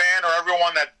every fan or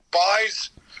everyone that buys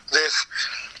this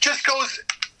just goes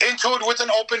into it with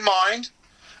an open mind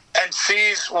and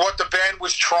sees what the band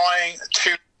was trying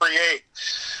to create.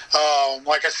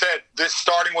 Like I said, this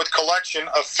starting with Collection,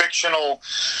 a fictional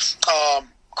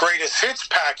greatest hits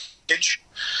package.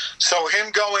 So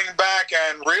him going back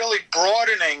and really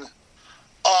broadening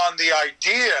on the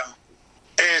idea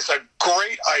is a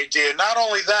great idea. Not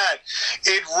only that,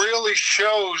 it really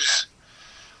shows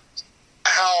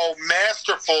how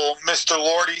masterful Mr.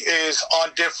 Lordi is on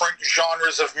different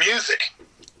genres of music.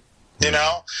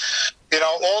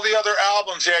 All the other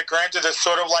albums, granted, they're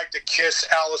sort of like the Kiss,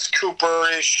 Alice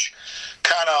Cooper-ish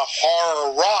kind of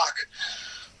horror rock.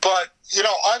 But,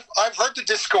 I've heard the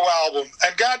disco album,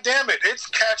 and goddamn it, it's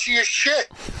catchy as shit.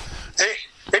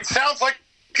 It sounds like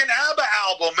an ABBA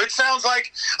album. It sounds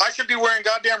like I should be wearing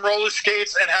goddamn roller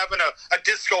skates and having a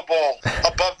disco ball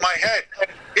above my head.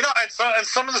 And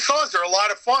some of the songs are a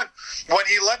lot of fun. When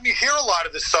he let me hear a lot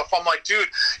of this stuff, I'm like, dude,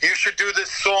 you should do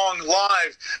this song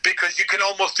live because you can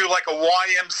almost do like a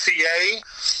YMCA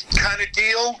kind of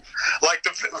deal. Like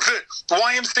the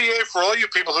YMCA, for all you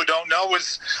people who don't know,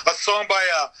 was a song by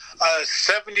a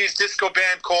 70s disco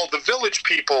band called The Village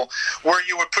People, where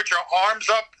you would put your arms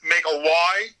up, make a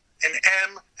Y, an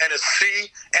M, and a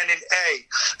C, and an A.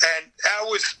 And that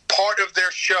was part of their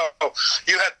show.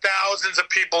 You had thousands of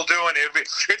people doing it.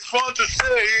 It's fun to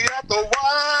say at the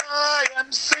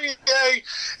YMCA.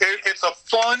 It's a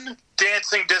fun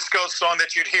dancing disco song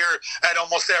that you'd hear at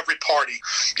almost every party.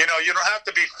 You don't have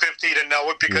to be 50 to know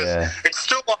it because it's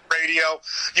still on radio.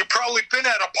 You've probably been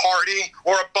at a party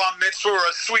or a bar mitzvah or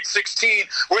a sweet 16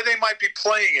 where they might be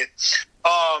playing it.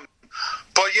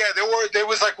 But yeah, there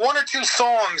was like one or two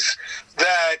songs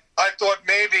that I thought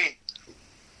maybe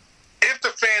if the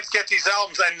fans get these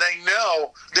albums and they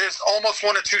know there's almost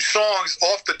one or two songs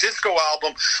off the disco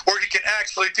album where he can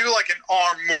actually do like an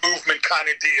arm movement kind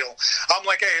of deal. I'm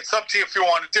like, hey, it's up to you if you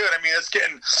want to do it. I mean, it's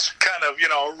getting kind of,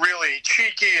 really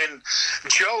cheeky and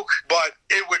joke, but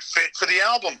it would fit for the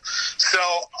album. So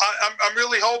I'm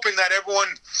really hoping that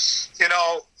everyone,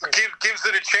 gives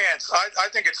it a chance. I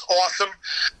think it's awesome.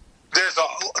 There's a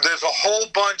whole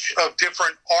bunch of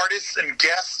different artists and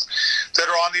guests that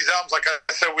are on these albums. Like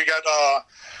I said, we got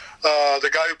the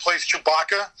guy who plays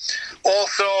Chewbacca.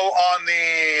 Also on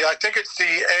I think it's the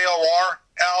AOR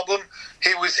album,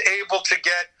 he was able to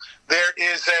get, there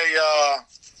is a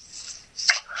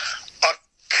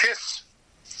Kiss,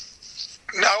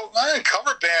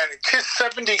 cover band, Kiss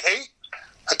 78.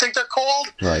 I think they're called.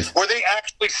 Right. Where they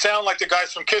actually sound like the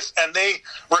guys from Kiss, and they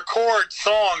record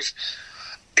songs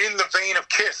in the vein of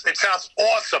Kiss. It sounds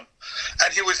awesome.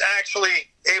 And he was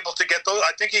actually able to get those.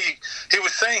 I think he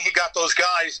was saying he got those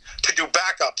guys to do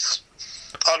backups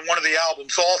on one of the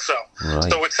albums also. Right.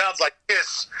 So it sounds like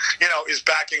Kiss, is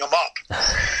backing him up.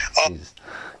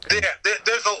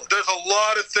 There's a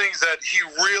lot of things that he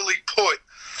really put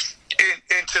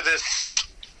into this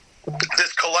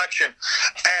collection,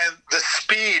 and the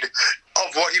speed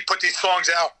of what he put these songs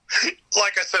out.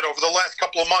 Like I said, over the last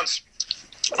couple of months,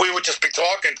 we would just be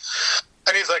talking,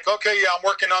 and he's like, okay, yeah, I'm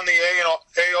working on the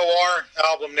AOR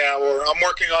album now, or I'm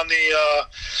working on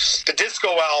the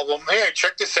disco album. Hey,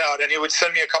 check this out. And he would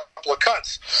send me a couple of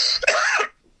cuts.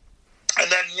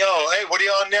 And then, hey, what are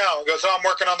you on now? He goes, I'm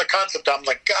working on the concept. I'm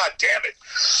like, God damn it.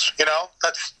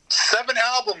 That's 7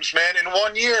 albums, man, in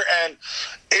 1 year, and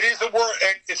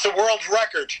it's a world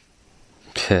record.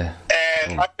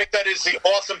 And I think that is the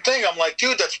awesome thing. I'm like,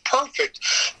 dude, that's perfect.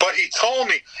 But he told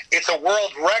me it's a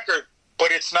world record,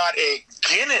 but it's not a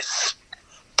Guinness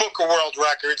Book of World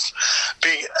Records.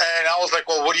 And I was like,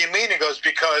 well, what do you mean? He goes,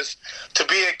 because to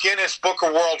be a Guinness Book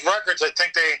of World Records, I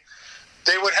think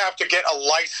they would have to get a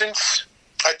license,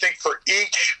 I think, for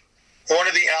each one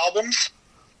of the albums.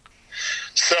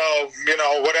 So,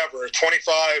 whatever,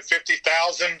 25,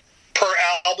 50,000 per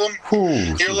album.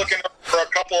 Ooh, you're looking for a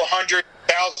couple of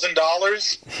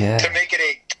 $100,000 to make it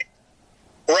a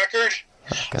record.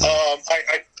 I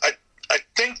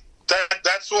think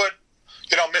that's what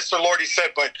Mr. Lordi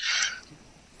said, but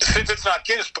since it's not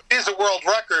Guinness, but it is a world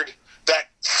record that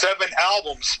 7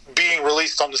 albums being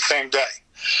released on the same day.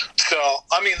 So,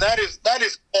 I mean, that is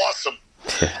awesome.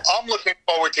 I'm looking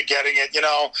forward to getting it.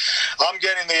 I'm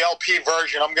getting the LP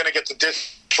version. I'm going to get the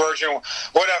disc version.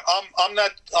 Whatever.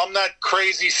 I'm not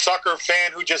crazy sucker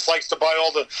fan who just likes to buy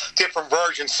all the different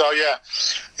versions. So yeah,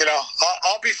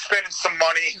 I'll be spending some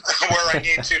money where I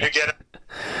need to get it.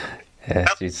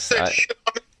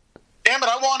 Damn it,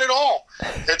 I want it all.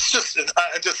 It's just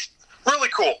really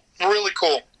cool. Really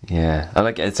cool. Yeah,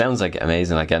 and it sounds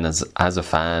amazing. And as a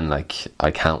fan, I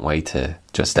can't wait to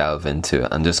just delve into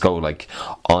it and just go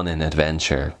on an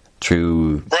adventure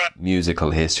through musical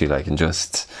history, and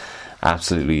just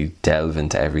absolutely delve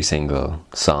into every single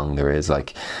song there is.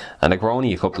 And we're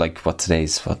only a couple,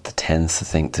 today's the 10th, I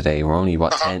think, today. We're only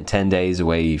 10 days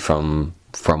away from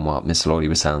what Mr. Lordi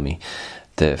was telling me.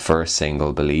 The first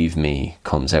single, Believe Me,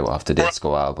 comes out off the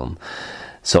Disco album.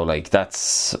 So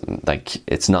that's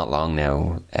it's not long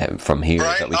now from here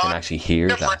that we can actually hear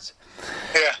that.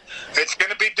 Yeah, it's going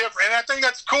to be different, and I think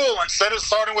that's cool. Instead of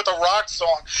starting with a rock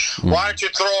song, why don't you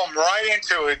throw them right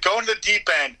into it? Go in the deep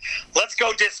end. Let's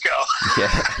go disco. Yeah.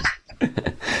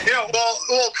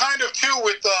 Well, kind of too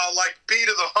with Beat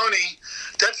of the Honey.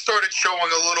 That started showing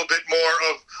a little bit more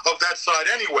of that side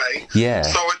anyway. Yeah.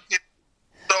 So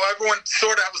everyone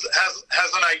sort of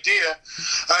has an idea,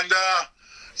 and.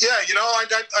 Yeah, I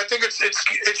think it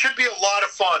should be a lot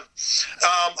of fun.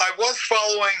 I was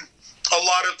following a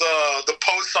lot of the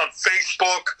posts on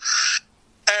Facebook,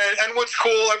 and what's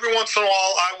cool, every once in a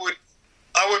while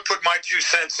I would put my 2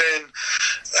 cents in,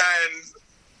 and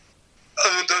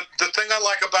the thing I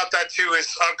like about that too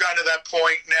is I've gotten to that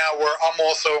point now where I'm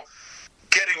also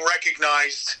getting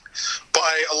recognized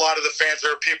by a lot of the fans.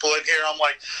 There are people in here, I'm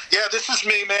like, yeah, this is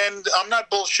me, man. I'm not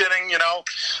bullshitting,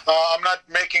 I'm not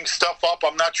making stuff up.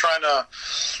 I'm not trying to,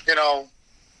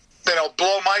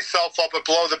 blow myself up or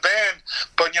blow the band,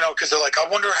 but, because they're like, I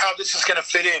wonder how this is going to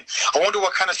fit in. I wonder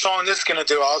what kind of song this is going to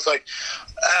do. I was like,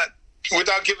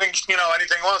 without giving,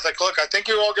 anything else, I was like, look, I think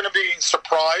you're all going to be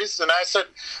surprised. And I said,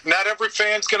 not every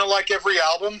fan's going to like every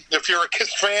album. If you're a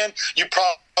Kiss fan, you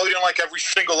probably didn't like every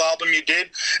single album you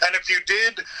did. And if you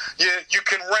did, you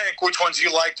can rank which ones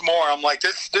you liked more. I'm like,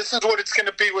 this is what it's going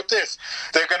to be with this.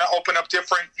 They're going to open up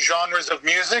different genres of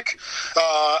music.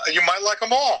 You might like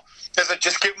them all. I said,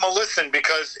 just give them a listen,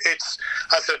 because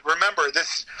I said, remember,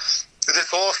 this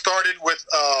all started with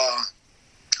a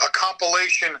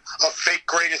compilation of fake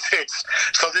greatest hits.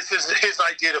 So this is his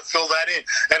idea to fill that in.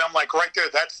 And I'm like, right there,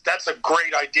 that's a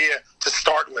great idea to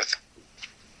start with.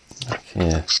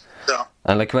 Yeah. So.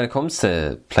 And when it comes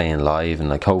to playing live,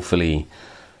 and hopefully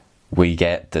we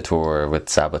get the tour with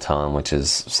Sabaton, which is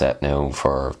set now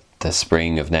for the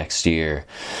spring of next year.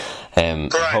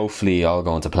 Hopefully all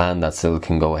going to plan, that still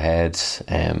can go ahead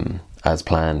as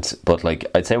planned. But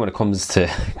I'd say when it comes to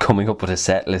coming up with a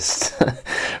set list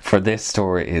for this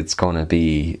tour, it's going to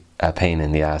be a pain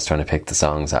in the ass trying to pick the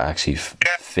songs that actually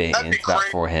fit into that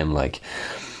for him. Yeah,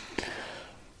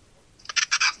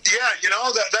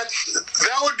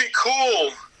 that would be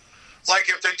cool.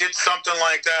 If they did something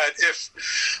like that, if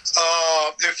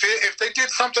they did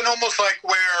something almost like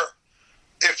where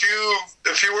if you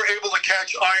were able to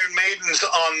catch Iron Maidens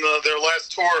on their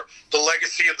last tour, The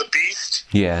Legacy of the Beast,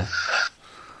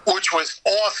 which was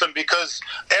awesome, because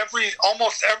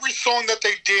almost every song that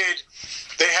they did,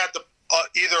 they had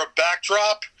either a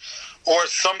backdrop or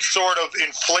some sort of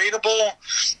inflatable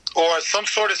or some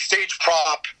sort of stage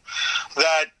prop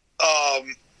that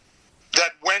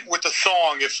went with the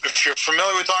song. If you're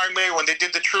familiar with Iron Maiden, when they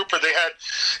did the Trooper, they had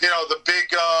the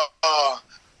big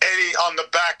Eddie on the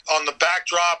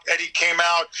backdrop. Eddie came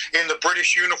out in the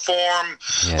British uniform.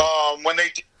 Yeah. When they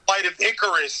did Flight of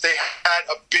Icarus, they had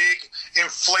a big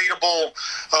inflatable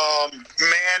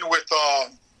man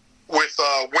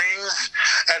wings,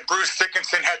 and Bruce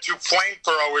Dickinson had 2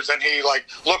 flamethrowers, and he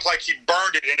looked like he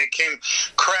burned it, and it came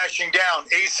crashing down.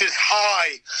 Aces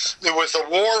High, there was a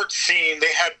war scene.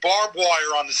 They had barbed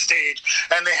wire on the stage,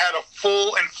 and they had a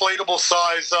full inflatable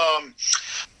size, I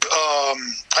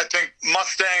think,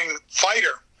 Mustang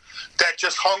fighter that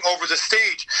just hung over the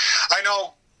stage. I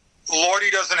know Lordy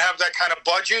doesn't have that kind of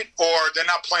budget, or they're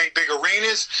not playing big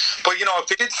arenas, but if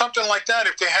they did something like that,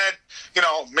 if they had,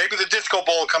 maybe the Disco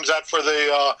Bowl comes out for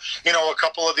the a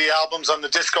couple of the albums on the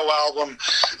disco album,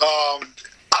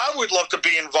 I would love to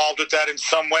be involved with that in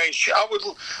some way. I would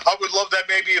love that,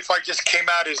 maybe if I just came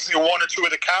out as 1 or 2 of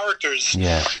the characters,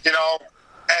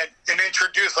 and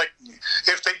introduce, like,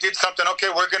 if they did something, okay,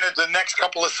 the next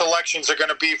couple of selections are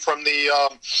gonna be from the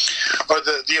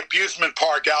Abusement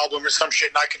Park album or some shit,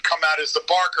 and I can come out as the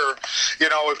Barker.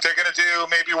 If they're gonna do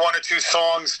maybe 1 or 2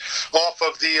 songs off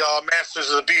of the Masters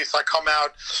of the Beast, I come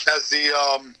out as the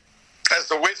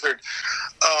Wizard.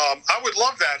 I would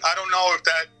love that. I don't know if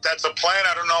that's a plan.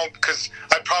 I don't know, because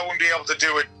I probably wouldn't be able to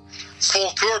do it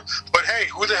full tour. But hey,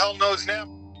 who the hell knows now?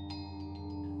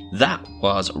 That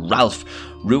was Ralph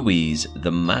Ruiz,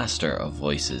 the master of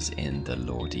voices in the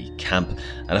Lordi camp.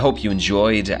 And I hope you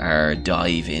enjoyed our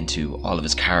dive into all of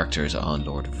his characters on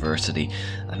Lordiversity.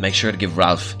 And make sure to give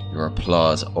Ralph your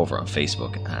applause over on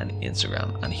Facebook and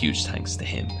Instagram. And huge thanks to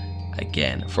him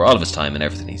again for all of his time and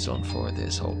everything he's done for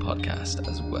this whole podcast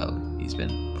as well. He's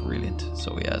been brilliant,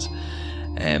 so he has.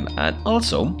 And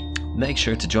also, make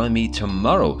sure to join me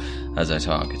tomorrow as I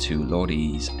talk to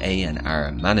Lordi's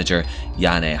A&R manager,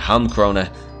 Janne Halmkrone,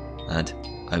 and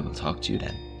I will talk to you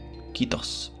then.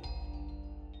 Kiitos.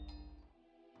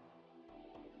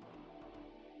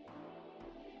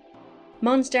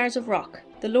 Monsters of Rock,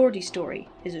 The Lordi Story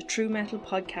is a True Metal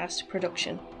podcast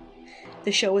production.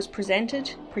 The show is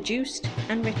presented, produced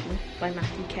and written by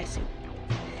Matthew Kessie.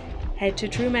 Head to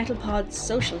True Metal Pod's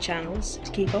social channels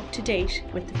to keep up to date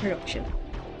with the production.